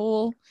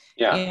people.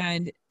 Yeah.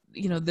 And,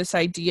 this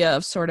idea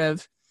of sort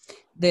of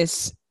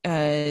this,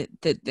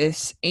 that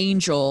this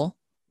angel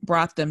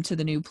brought them to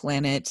the new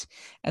planet,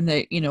 and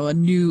that, a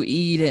new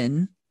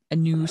Eden, a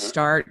new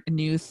start, a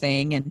new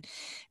thing.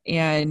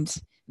 And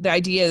the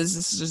idea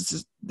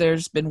is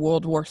there's been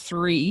World War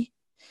III.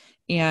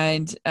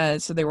 And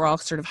so they were all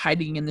sort of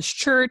hiding in this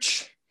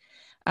church,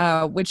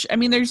 which, I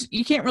mean,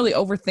 you can't really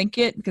overthink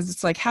it, because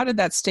it's like, how did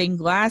that stained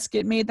glass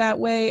get made that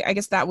way? I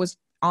guess that was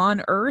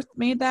on Earth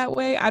made that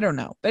way. I don't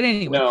know. But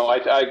anyway. No, I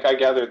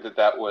gathered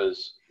that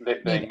was, they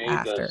made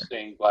the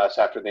stained glass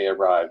after they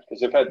arrived, because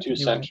they've had 2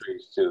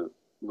 centuries to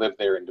live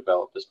there and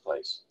develop this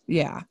place.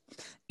 Yeah.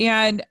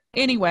 And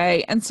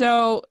anyway, and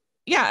so,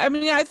 yeah, I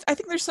mean, I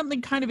think there's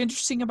something kind of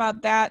interesting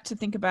about that, to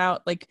think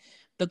about, like,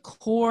 the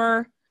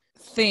core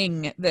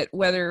thing that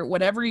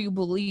whatever you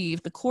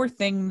believe, the core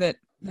thing that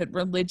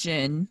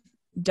religion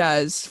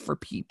does for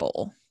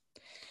people,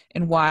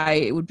 and why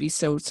it would be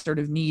so sort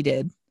of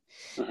needed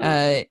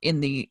in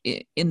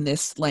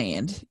this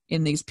land,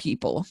 in these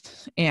people.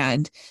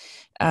 And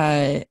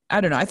I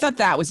don't know, I thought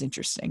that was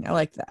interesting. I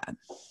like that.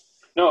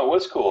 No, it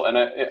was cool. And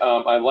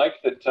I like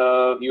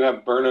that you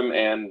have Burnham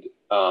and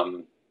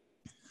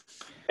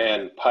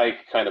Pike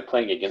kind of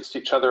playing against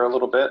each other a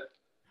little bit.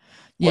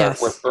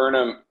 Yes.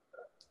 Where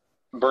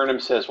Burnham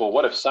says, well,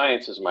 what if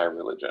science is my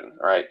religion,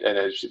 right? And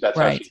that's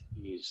how she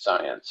sees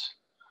science.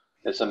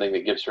 It's something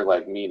that gives her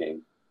like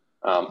meaning.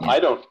 I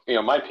don't,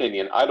 my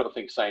opinion, I don't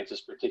think science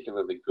is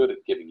particularly good at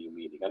giving you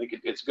meaning. I think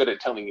it's good at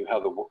telling you how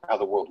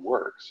the world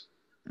works,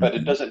 but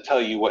it doesn't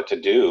tell you what to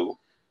do.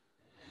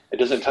 It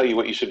doesn't tell you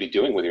what you should be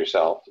doing with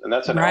yourself. And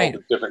that's a whole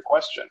different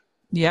question.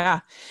 Yeah.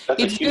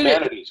 That's a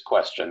humanities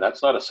question.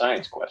 That's not a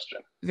science question.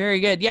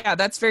 Very good. Yeah,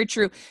 that's very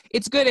true.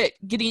 It's good at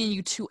getting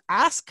you to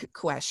ask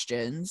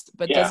questions,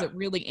 but does it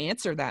really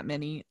answer that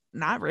many?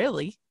 Not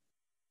really.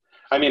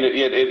 I mean,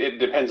 it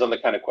depends on the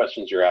kind of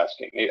questions you're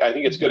asking. I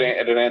think it's good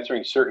at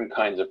answering certain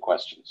kinds of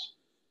questions.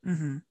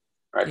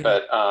 Right. Yeah.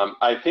 But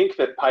I think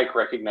that Pike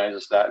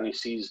recognizes that, and he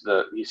sees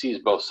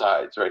both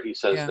sides, right? He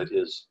says that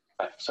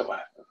I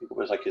think it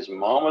was like his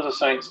mom was a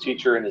science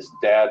teacher and his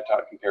dad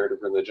taught comparative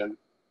religion.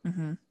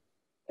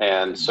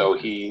 And so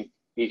he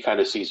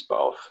kind of sees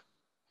both.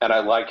 And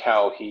I like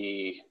how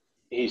he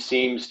he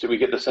seems to, we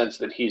get the sense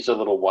that he's a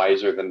little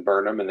wiser than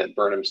Burnham, and that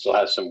Burnham still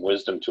has some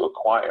wisdom to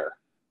acquire.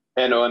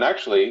 And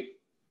actually,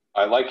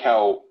 I like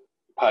how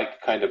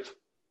Pike kind of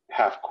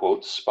half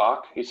quotes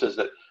Spock. He says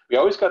that we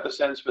always got the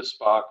sense with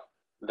Spock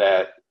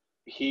that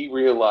he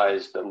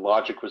realized that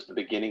logic was the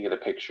beginning of the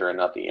picture and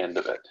not the end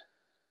of it.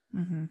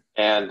 Mm-hmm.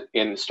 And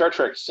in Star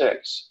Trek VI,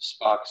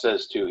 Spock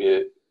says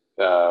to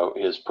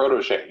his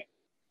protege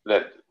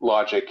that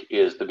logic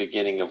is the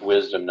beginning of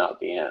wisdom, not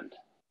the end.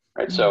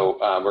 Right. Mm-hmm. So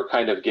we're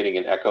kind of getting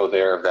an echo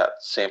there of that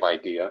same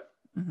idea.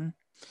 Mm-hmm.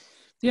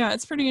 Yeah,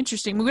 it's pretty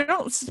interesting. We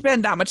don't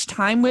spend that much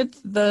time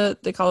with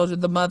they call it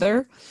the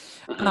mother,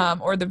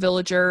 mm-hmm. Or the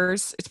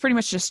villagers. It's pretty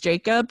much just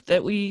Jacob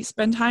that we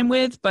spend time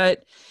with.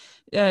 But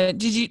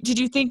did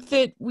you think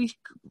that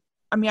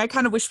I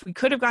kind of wish we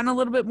could have gotten a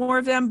little bit more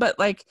of them, but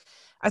like,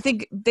 I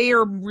think they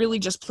are really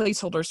just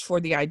placeholders for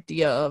the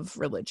idea of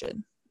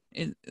religion.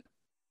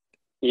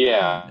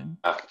 Yeah,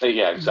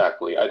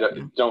 exactly.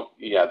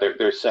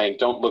 They're saying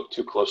don't look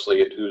too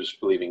closely at who's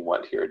believing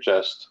what here.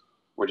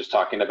 We're just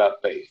talking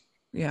about faith.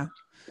 Yeah.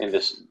 In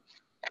this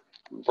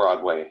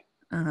broad way.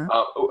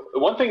 Uh-huh.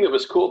 One thing that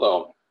was cool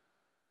though,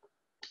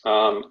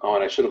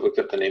 and I should have looked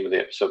up the name of the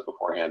episode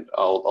beforehand.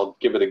 I'll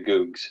give it a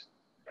Googs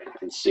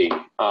and see.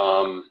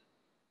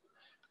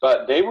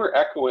 But they were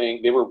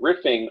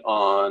riffing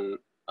on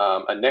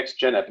a Next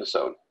Gen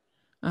episode.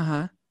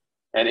 Uh-huh.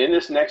 And in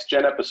this Next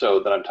Gen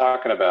episode that I'm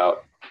talking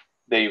about,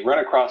 they run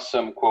across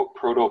some, quote,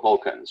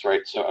 proto-Vulcans,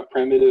 right? So a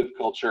primitive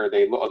culture,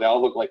 they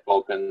all look like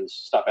Vulcans.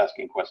 Stop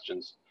asking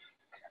questions.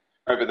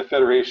 Right, but the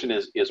Federation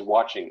is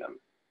watching them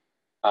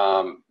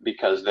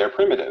because they're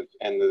primitive,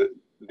 and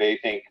they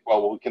think,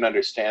 well, we can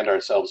understand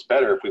ourselves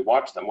better if we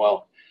watch them.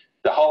 Well,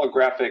 the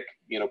holographic,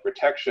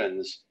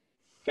 protections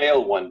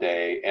fail one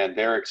day, and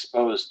they're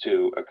exposed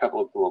to a couple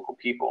of the local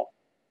people.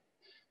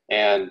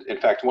 And in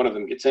fact, one of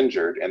them gets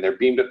injured, and they're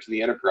beamed up to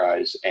the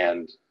Enterprise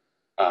and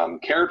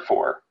cared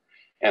for.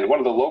 And one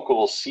of the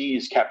locals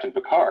sees Captain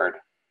Picard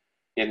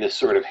in this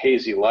sort of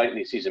hazy light, and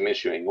he sees him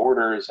issuing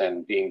orders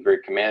and being very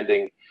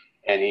commanding,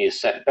 and he is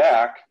sent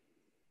back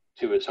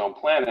to his home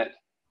planet.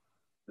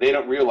 They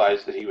don't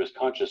realize that he was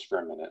conscious for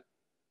a minute.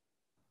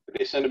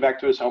 They send him back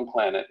to his home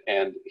planet,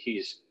 and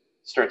he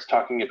starts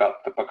talking about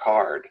the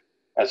Picard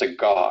as a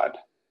god,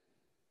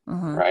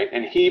 right?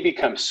 And he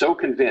becomes so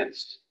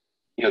convinced.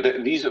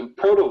 These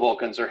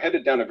proto-Vulcans are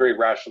headed down a very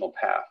rational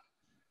path.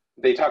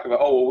 They talk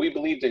about, we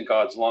believed in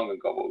gods long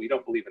ago, but we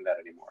don't believe in that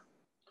anymore.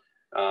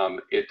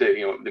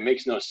 It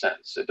makes no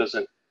sense. It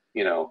doesn't,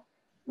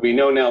 we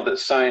know now that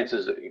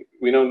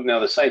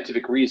the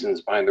scientific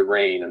reasons behind the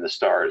rain and the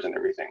stars and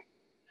everything.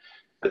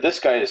 But this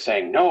guy is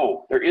saying,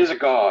 no, there is a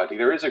God.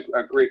 There is a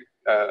great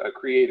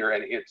creator,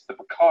 and it's the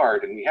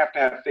Picard, and we have to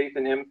have faith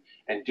in him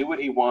and do what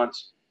he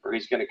wants, or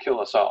he's going to kill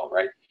us all,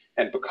 right?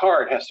 And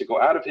Picard has to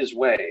go out of his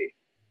way,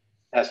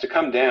 has to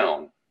come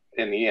down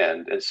in the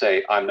end and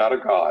say, I'm not a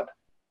God.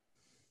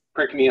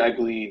 Prick me, I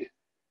bleed,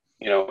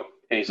 and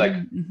he's like,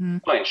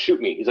 fine,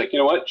 shoot me. He's like, you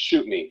know what?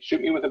 Shoot me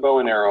with a bow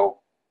and arrow,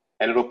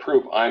 and it'll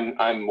prove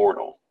I'm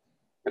mortal.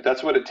 If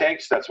that's what it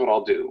takes, that's what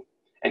I'll do.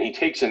 And he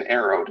takes an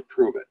arrow to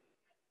prove it.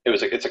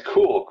 It's a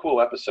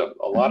cool episode.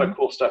 A lot of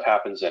cool stuff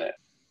happens in it.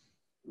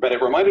 But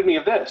it reminded me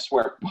of this,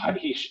 where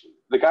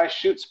the guy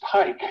shoots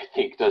Pike, I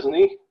think, doesn't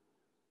he?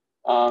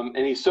 And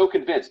he's so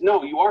convinced.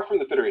 No, you are from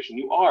the Federation.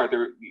 You are.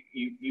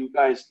 You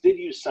guys did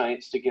use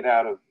science to get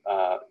out of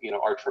our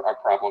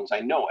problems.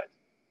 I know it.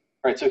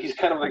 Right. So he's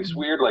kind of like this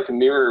weird, like a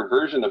mirror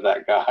version of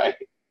that guy.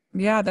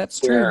 Yeah, that's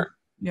true.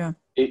 Yeah.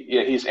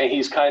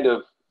 He's kind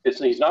of.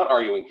 He's not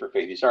arguing for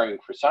faith. He's arguing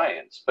for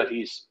science. But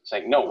he's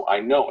saying, no, I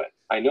know it.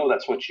 I know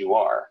that's what you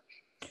are.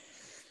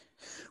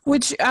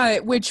 Which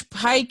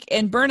Pike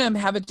and Burnham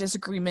have a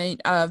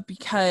disagreement of,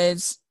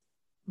 because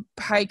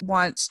Pike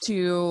wants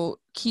to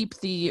keep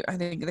I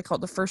think they call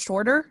it the First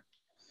Order,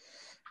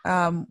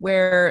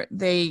 where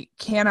they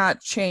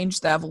cannot change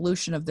the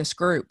evolution of this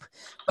group.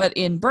 But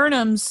in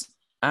Burnham's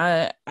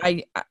mind,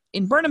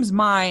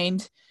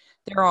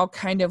 they're all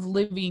kind of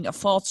living a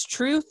false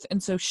truth,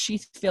 and so she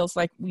feels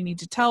like we need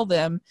to tell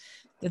them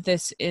that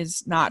this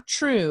is not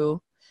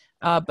true.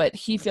 But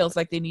he feels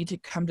like they need to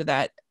come to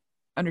that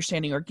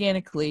understanding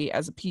organically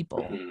as a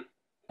people.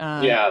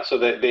 So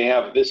they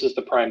have, this is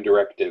the Prime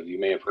Directive. You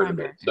may have heard of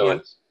it.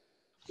 So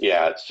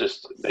it's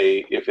just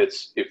if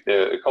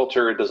the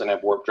culture doesn't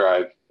have warp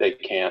drive, they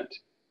can't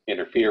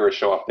interfere or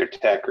show off their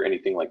tech or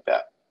anything like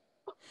that.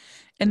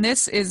 And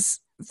this is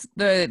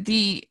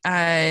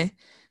the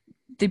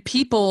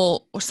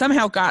people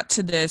somehow got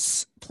to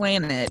this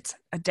planet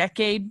a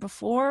decade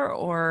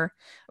before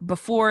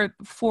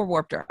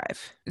warp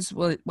drive is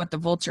what the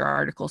Vulture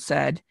article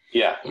said.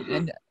 Yeah.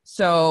 And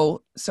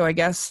so I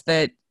guess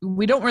that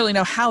we don't really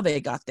know how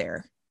they got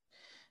there.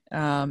 It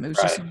was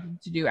just something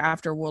to do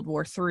after World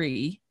War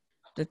III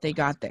that they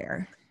got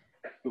there.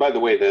 By the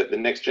way, the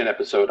Next Gen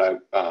episode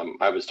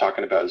I was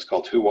talking about is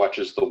called Who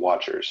Watches the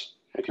Watchers,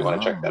 if you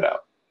want to check that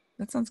out.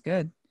 That sounds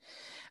good.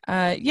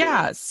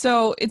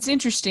 So it's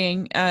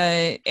interesting.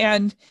 So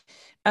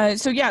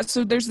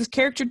there's this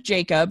character,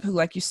 Jacob, who,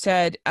 like you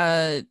said,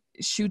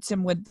 shoots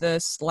him with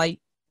the light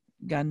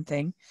gun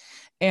thing,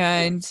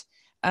 and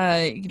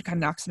he kind of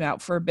knocks him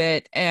out for a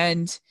bit.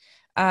 And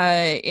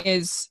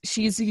he's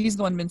the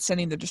one been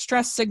sending the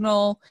distress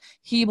signal.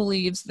 He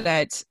believes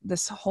that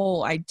this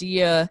whole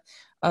idea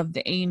of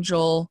the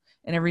angel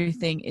and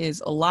everything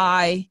is a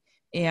lie,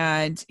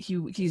 and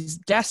he's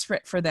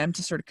desperate for them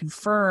to sort of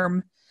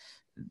confirm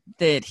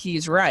that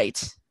he's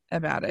right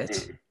about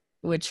it,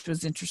 which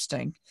was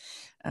interesting.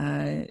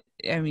 I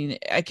mean,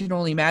 I can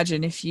only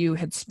imagine if you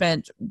had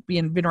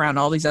been around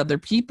all these other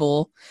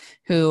people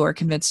who are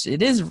convinced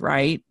it is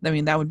right. I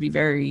mean, that would be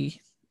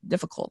very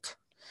difficult.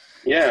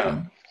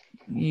 Yeah.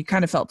 You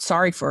kind of felt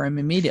sorry for him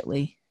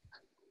immediately.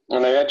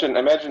 And I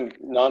imagine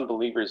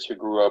non-believers who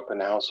grew up in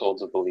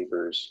households of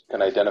believers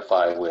can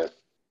identify with,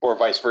 or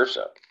vice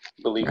versa,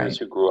 believers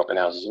who grew up in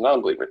houses of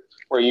non-believers,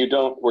 where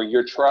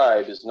your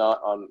tribe is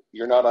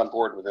you're not on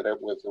board with it,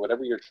 with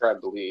whatever your tribe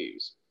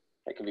believes.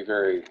 It can be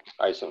very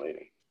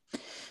isolating.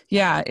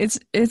 Yeah, I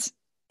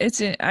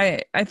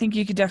think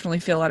you could definitely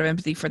feel a lot of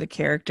empathy for the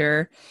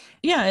character.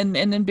 Yeah, and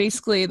then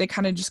basically they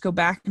kind of just go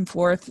back and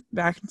forth.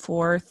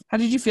 How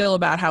did you feel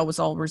about how it was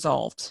all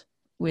resolved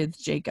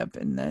with Jacob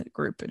and the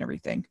group and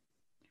everything?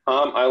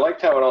 I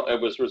liked how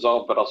it was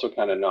resolved, but also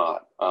kind of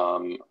not.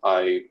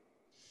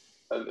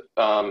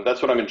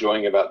 That's what I'm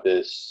enjoying about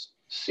this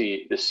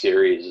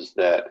series, is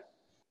that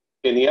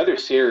in the other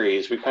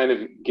series we kind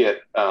of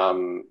get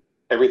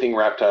everything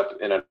wrapped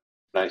up in a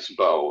nice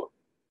bow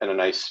and a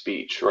nice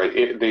speech, right?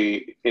 In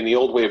the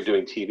old way of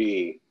doing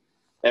TV,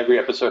 every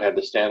episode had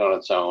to stand on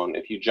its own.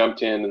 If you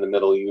jumped in the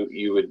middle,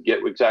 you would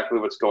get exactly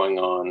what's going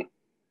on,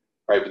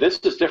 right? But this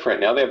is different.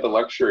 Now they have the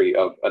luxury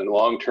of a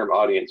long-term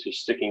audience who's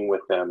sticking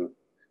with them,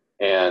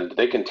 and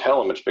they can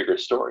tell a much bigger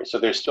story. So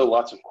there's still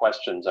lots of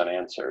questions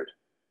unanswered,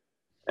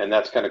 and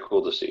that's kind of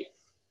cool to see.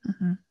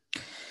 Mm-hmm.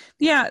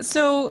 Yeah,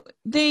 so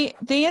they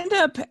end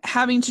up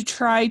having to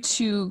try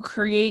to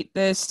create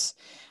this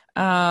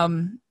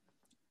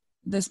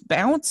this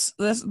bounce.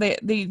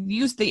 They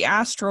use the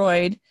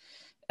asteroid.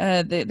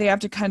 They have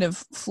to kind of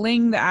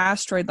fling the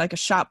asteroid like a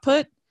shot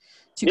put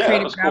to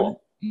create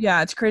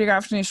to create a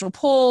gravitational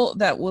pull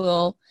that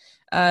will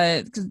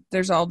 'cause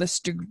there's all this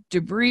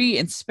debris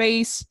in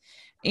space,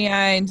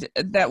 and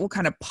that will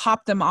kind of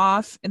pop them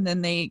off, and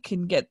then they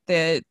can get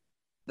the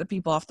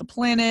people off the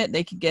planet.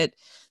 They can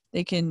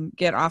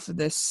get off of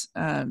this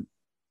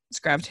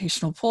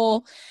gravitational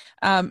pull,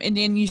 and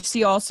then you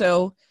see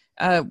also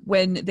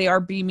when they are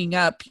beaming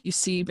up, you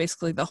see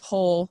basically the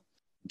whole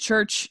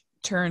church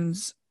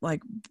turns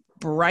like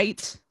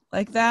bright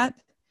like that,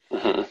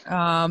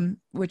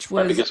 which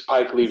was because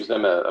Pike leaves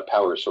them a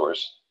power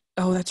source.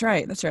 Oh, that's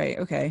right.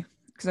 Okay,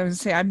 because I was gonna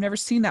say I've never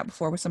seen that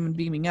before with someone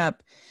beaming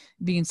up,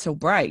 being so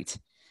bright.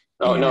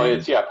 Oh, no,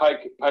 it's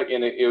Pike,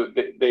 and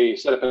they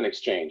set up an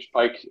exchange.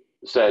 Pike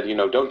said,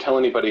 don't tell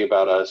anybody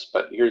about us,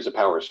 but here's a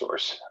power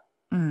source.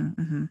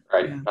 Mm-hmm.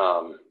 Right.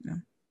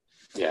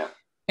 Yeah.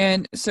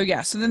 And so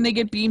then they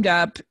get beamed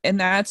up, and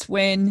that's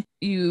when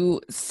you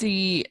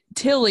see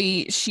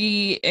Tilly.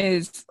 She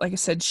is, like I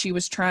said, she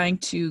was trying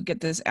to get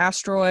this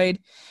asteroid,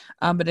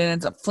 but it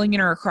ends up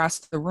flinging her across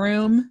the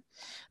room.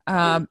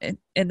 And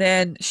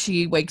then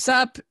she wakes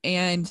up,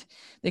 and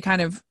they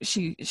kind of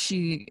she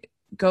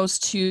goes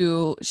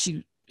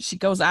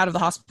out of the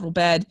hospital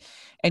bed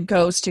and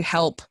goes to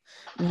help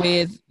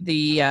with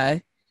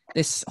the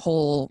this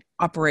whole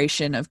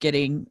operation of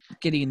getting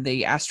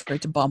the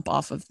asteroid to bump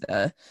off of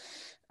the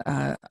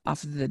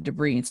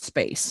debris in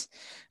space.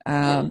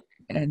 And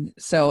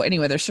so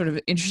anyway, they're sort of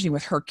interesting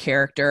with her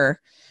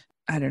character.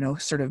 I don't know,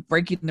 sort of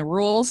breaking the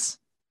rules,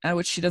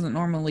 which she doesn't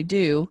normally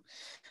do.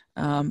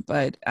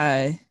 But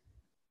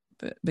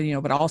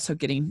also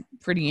getting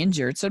pretty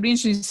injured. So it'd be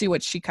interesting to see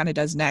what she kind of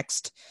does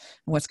next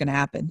and what's going to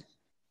happen.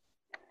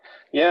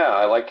 Yeah,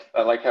 I like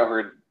how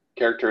her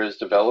character is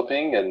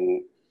developing,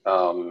 and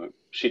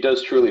she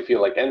does truly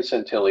feel like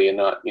Ensign Tilly and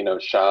not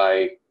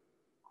shy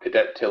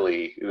Cadet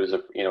Tilly, who is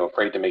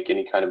afraid to make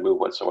any kind of move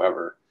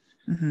whatsoever.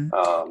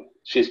 Mm-hmm.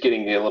 She's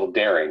getting a little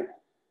daring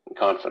and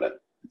confident.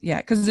 Yeah,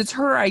 because it's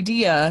her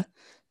idea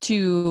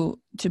to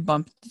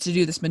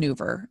do this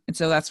maneuver, and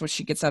so that's what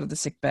she gets out of the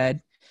sick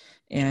bed,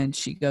 and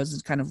she goes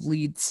and kind of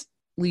leads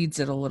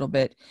it a little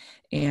bit,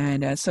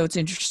 and so it's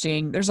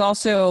interesting. There's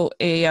also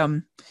a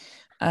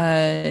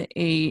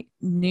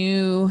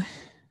new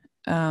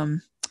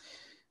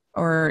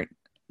or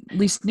at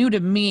least new to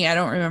me, I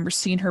don't remember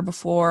seeing her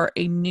before,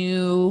 a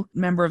new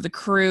member of the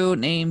crew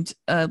named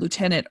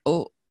Lieutenant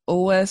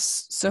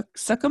O.S.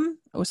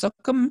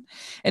 Suckum.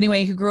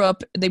 Anyway, who grew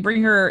up, they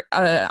bring her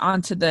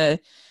onto to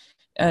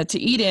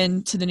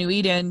Eden, to the new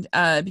Eden,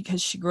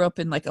 because she grew up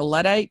in like a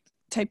Luddite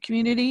type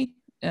community,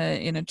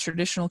 in a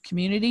traditional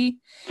community,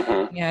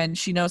 and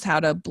she knows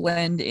how to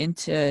blend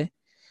into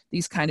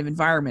these kind of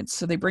environments.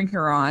 So they bring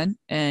her on,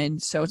 and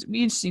so it'd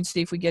be interesting to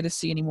see if we get to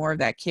see any more of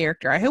that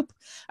character. I hope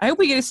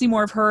we get to see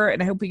more of her,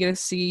 and I hope we get to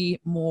see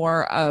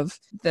more of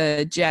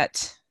the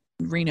Jet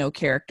Reno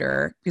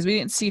character, because we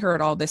didn't see her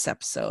at all this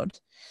episode.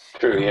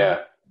 True,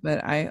 yeah.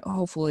 But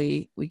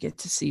hopefully we get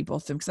to see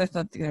both of them, because I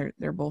thought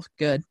they're both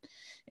good.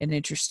 and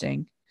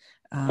interesting.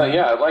 But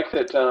yeah, I like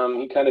that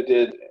he kind of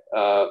did,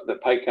 that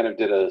Pike kind of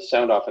did a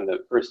sound off in the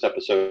first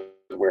episode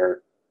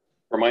where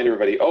remind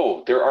everybody,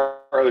 oh, there are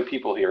other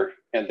people here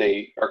and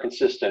they are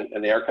consistent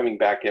and they are coming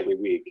back every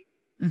week.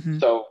 Mm-hmm.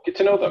 So get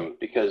to know them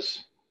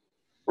because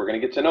we're going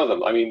to get to know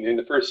them. I mean, in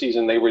the first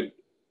season,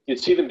 you'd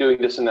see them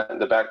doing this and that in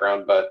the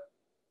background, but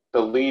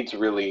the leads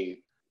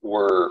really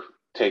were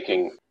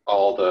taking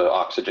all the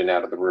oxygen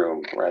out of the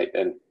room, right?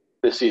 And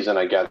this season,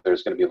 I gather,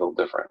 is going to be a little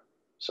different.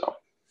 So.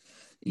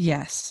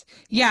 Yes.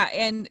 Yeah.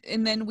 And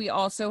then we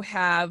also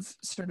have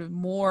sort of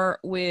more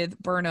with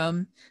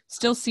Burnham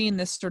still seeing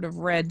this sort of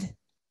red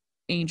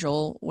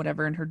angel,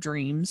 whatever, in her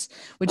dreams,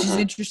 which is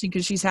interesting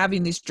because she's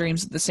having these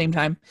dreams at the same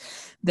time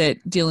that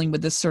dealing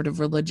with this sort of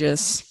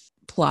religious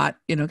plot,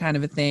 kind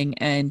of a thing,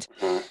 and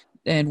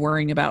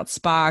worrying about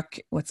Spock,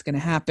 what's going to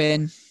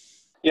happen.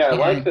 Yeah, I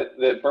like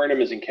that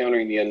Burnham is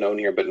encountering the unknown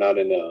here, but not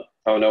in a,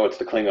 oh no, it's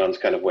the Klingons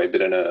kind of way,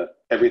 but in a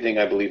everything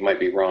I believe might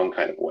be wrong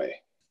kind of way.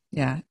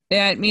 Yeah.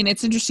 I mean,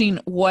 it's interesting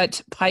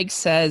what Pike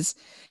says.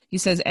 He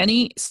says,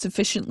 any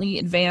sufficiently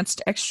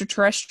advanced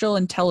extraterrestrial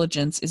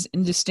intelligence is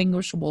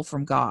indistinguishable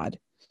from God.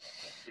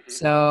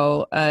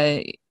 So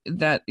that,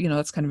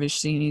 that's kind of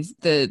interesting. He's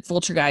the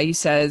Vulture guy. He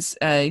says,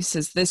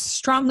 this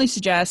strongly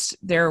suggests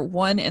they're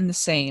one and the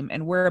same,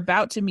 and we're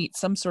about to meet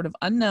some sort of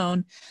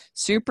unknown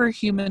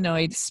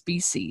superhumanoid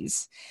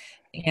species.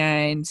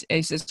 And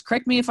he says,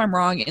 correct me if I'm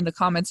wrong in the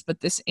comments, but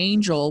this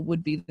angel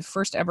would be the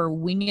first ever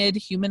winged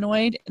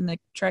humanoid in the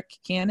Trek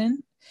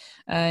canon.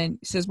 And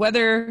he says,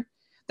 whether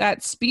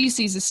that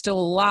species is still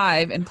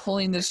alive and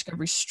pulling the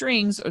Discovery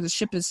strings, or the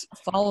ship is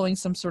following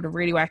some sort of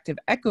radioactive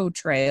echo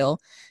trail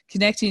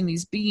connecting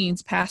these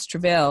beings past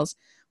travails,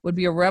 would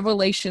be a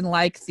revelation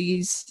like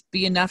these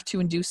be enough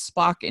to induce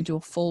Spock into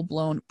a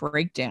full-blown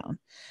breakdown.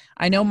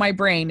 I know my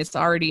brain is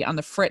already on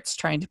the fritz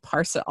trying to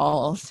parse it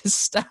all this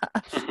stuff.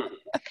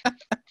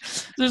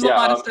 There's a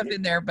lot of stuff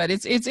in there, but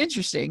it's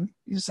interesting.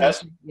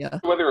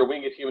 Whether a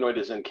winged humanoid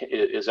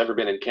is ever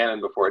been in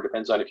canon before, it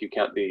depends on if you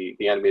count the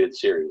animated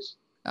series.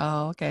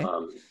 Oh, okay.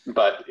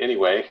 But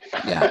anyway.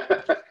 Yeah.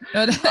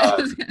 But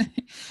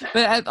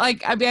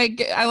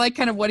I like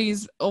kind of what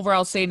he's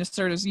overall saying is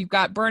sort of, you've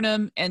got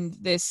Burnham and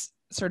this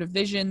sort of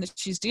vision that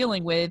she's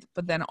dealing with,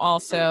 but then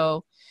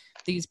also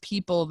these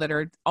people that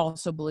are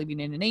also believing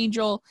in an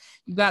angel.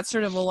 You've got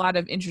sort of a lot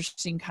of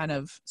interesting kind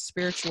of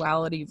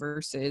spirituality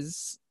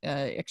versus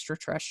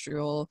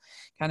extraterrestrial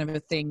kind of a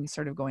thing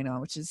sort of going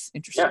on, which is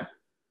interesting.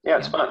 Yeah,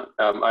 it's fun.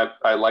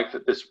 I like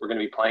that we're going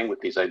to be playing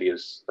with these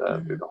ideas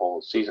through the whole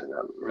season.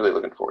 I'm really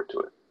looking forward to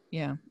it.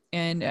 Yeah.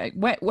 And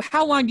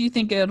how long do you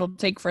think it'll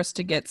take for us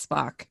to get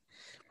Spock,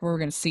 where we're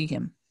going to see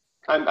him?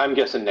 I'm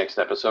guessing next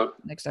episode.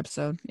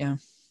 Yeah.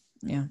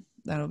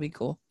 That'll be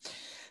cool.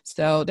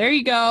 So there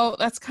you go.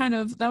 That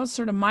was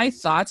sort of my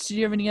thoughts. Did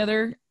you have any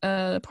other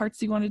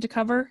parts you wanted to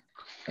cover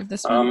of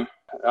this one?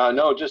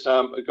 No, just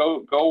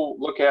go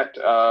look at,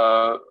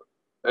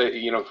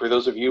 for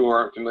those of you who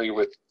aren't familiar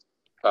with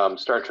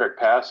Star Trek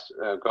Past,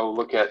 go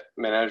look at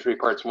Menagerie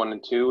Parts 1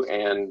 and 2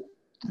 and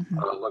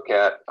look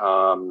at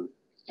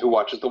Who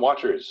Watches the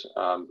Watchers,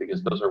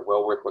 because those are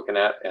well worth looking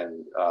at,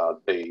 and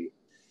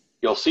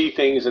you'll see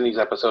things in these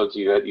episodes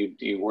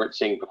you weren't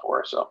seeing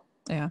before. So.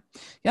 Yeah,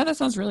 that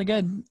sounds really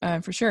good,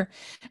 for sure.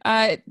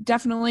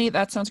 Definitely,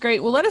 that sounds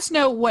great. Well, let us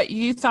know what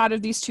you thought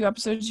of these 2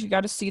 episodes. You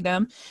got to see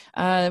them.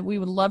 We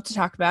would love to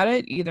talk about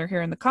it, either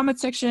here in the comment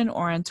section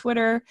or on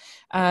Twitter.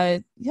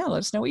 Let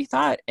us know what you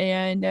thought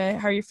and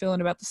how you're feeling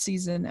about the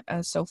season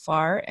so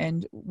far.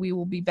 And we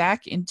will be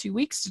back in 2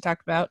 weeks to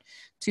talk about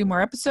 2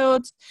 more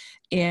episodes.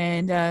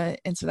 And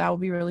so that will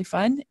be really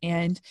fun.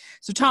 And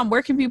so, Tom,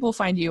 where can people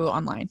find you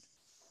online?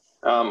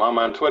 I'm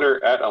on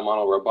Twitter at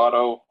Almano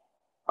Roboto.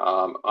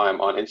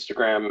 I'm on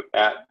Instagram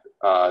at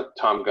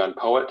Tom Gunn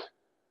Poet.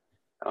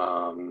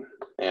 And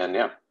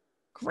yeah.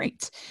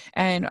 Great.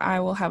 And I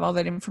will have all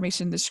that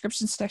information in the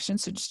description section,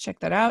 so just check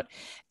that out.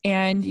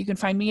 And you can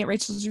find me at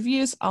Rachel's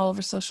Reviews all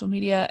over social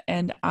media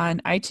and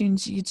on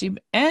iTunes, YouTube,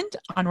 and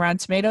on Rotten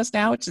Tomatoes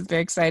now, which is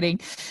very exciting.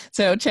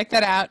 So check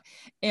that out.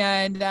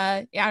 And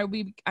I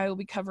will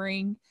be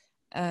covering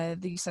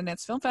the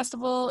Sundance Film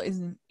Festival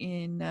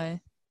in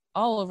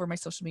all over my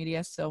social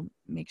media. So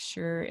make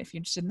sure, if you're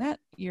interested in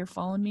that, you're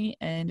following me,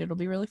 and it'll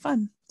be really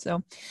fun.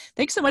 So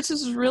thanks so much.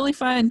 This was really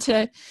fun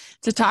to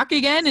talk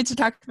again and to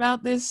talk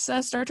about this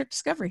Star Trek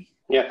Discovery.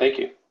 Yeah, thank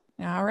you.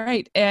 All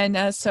right.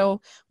 And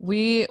so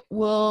we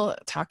will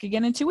talk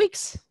again in 2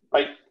 weeks.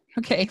 Bye.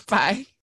 Okay, bye.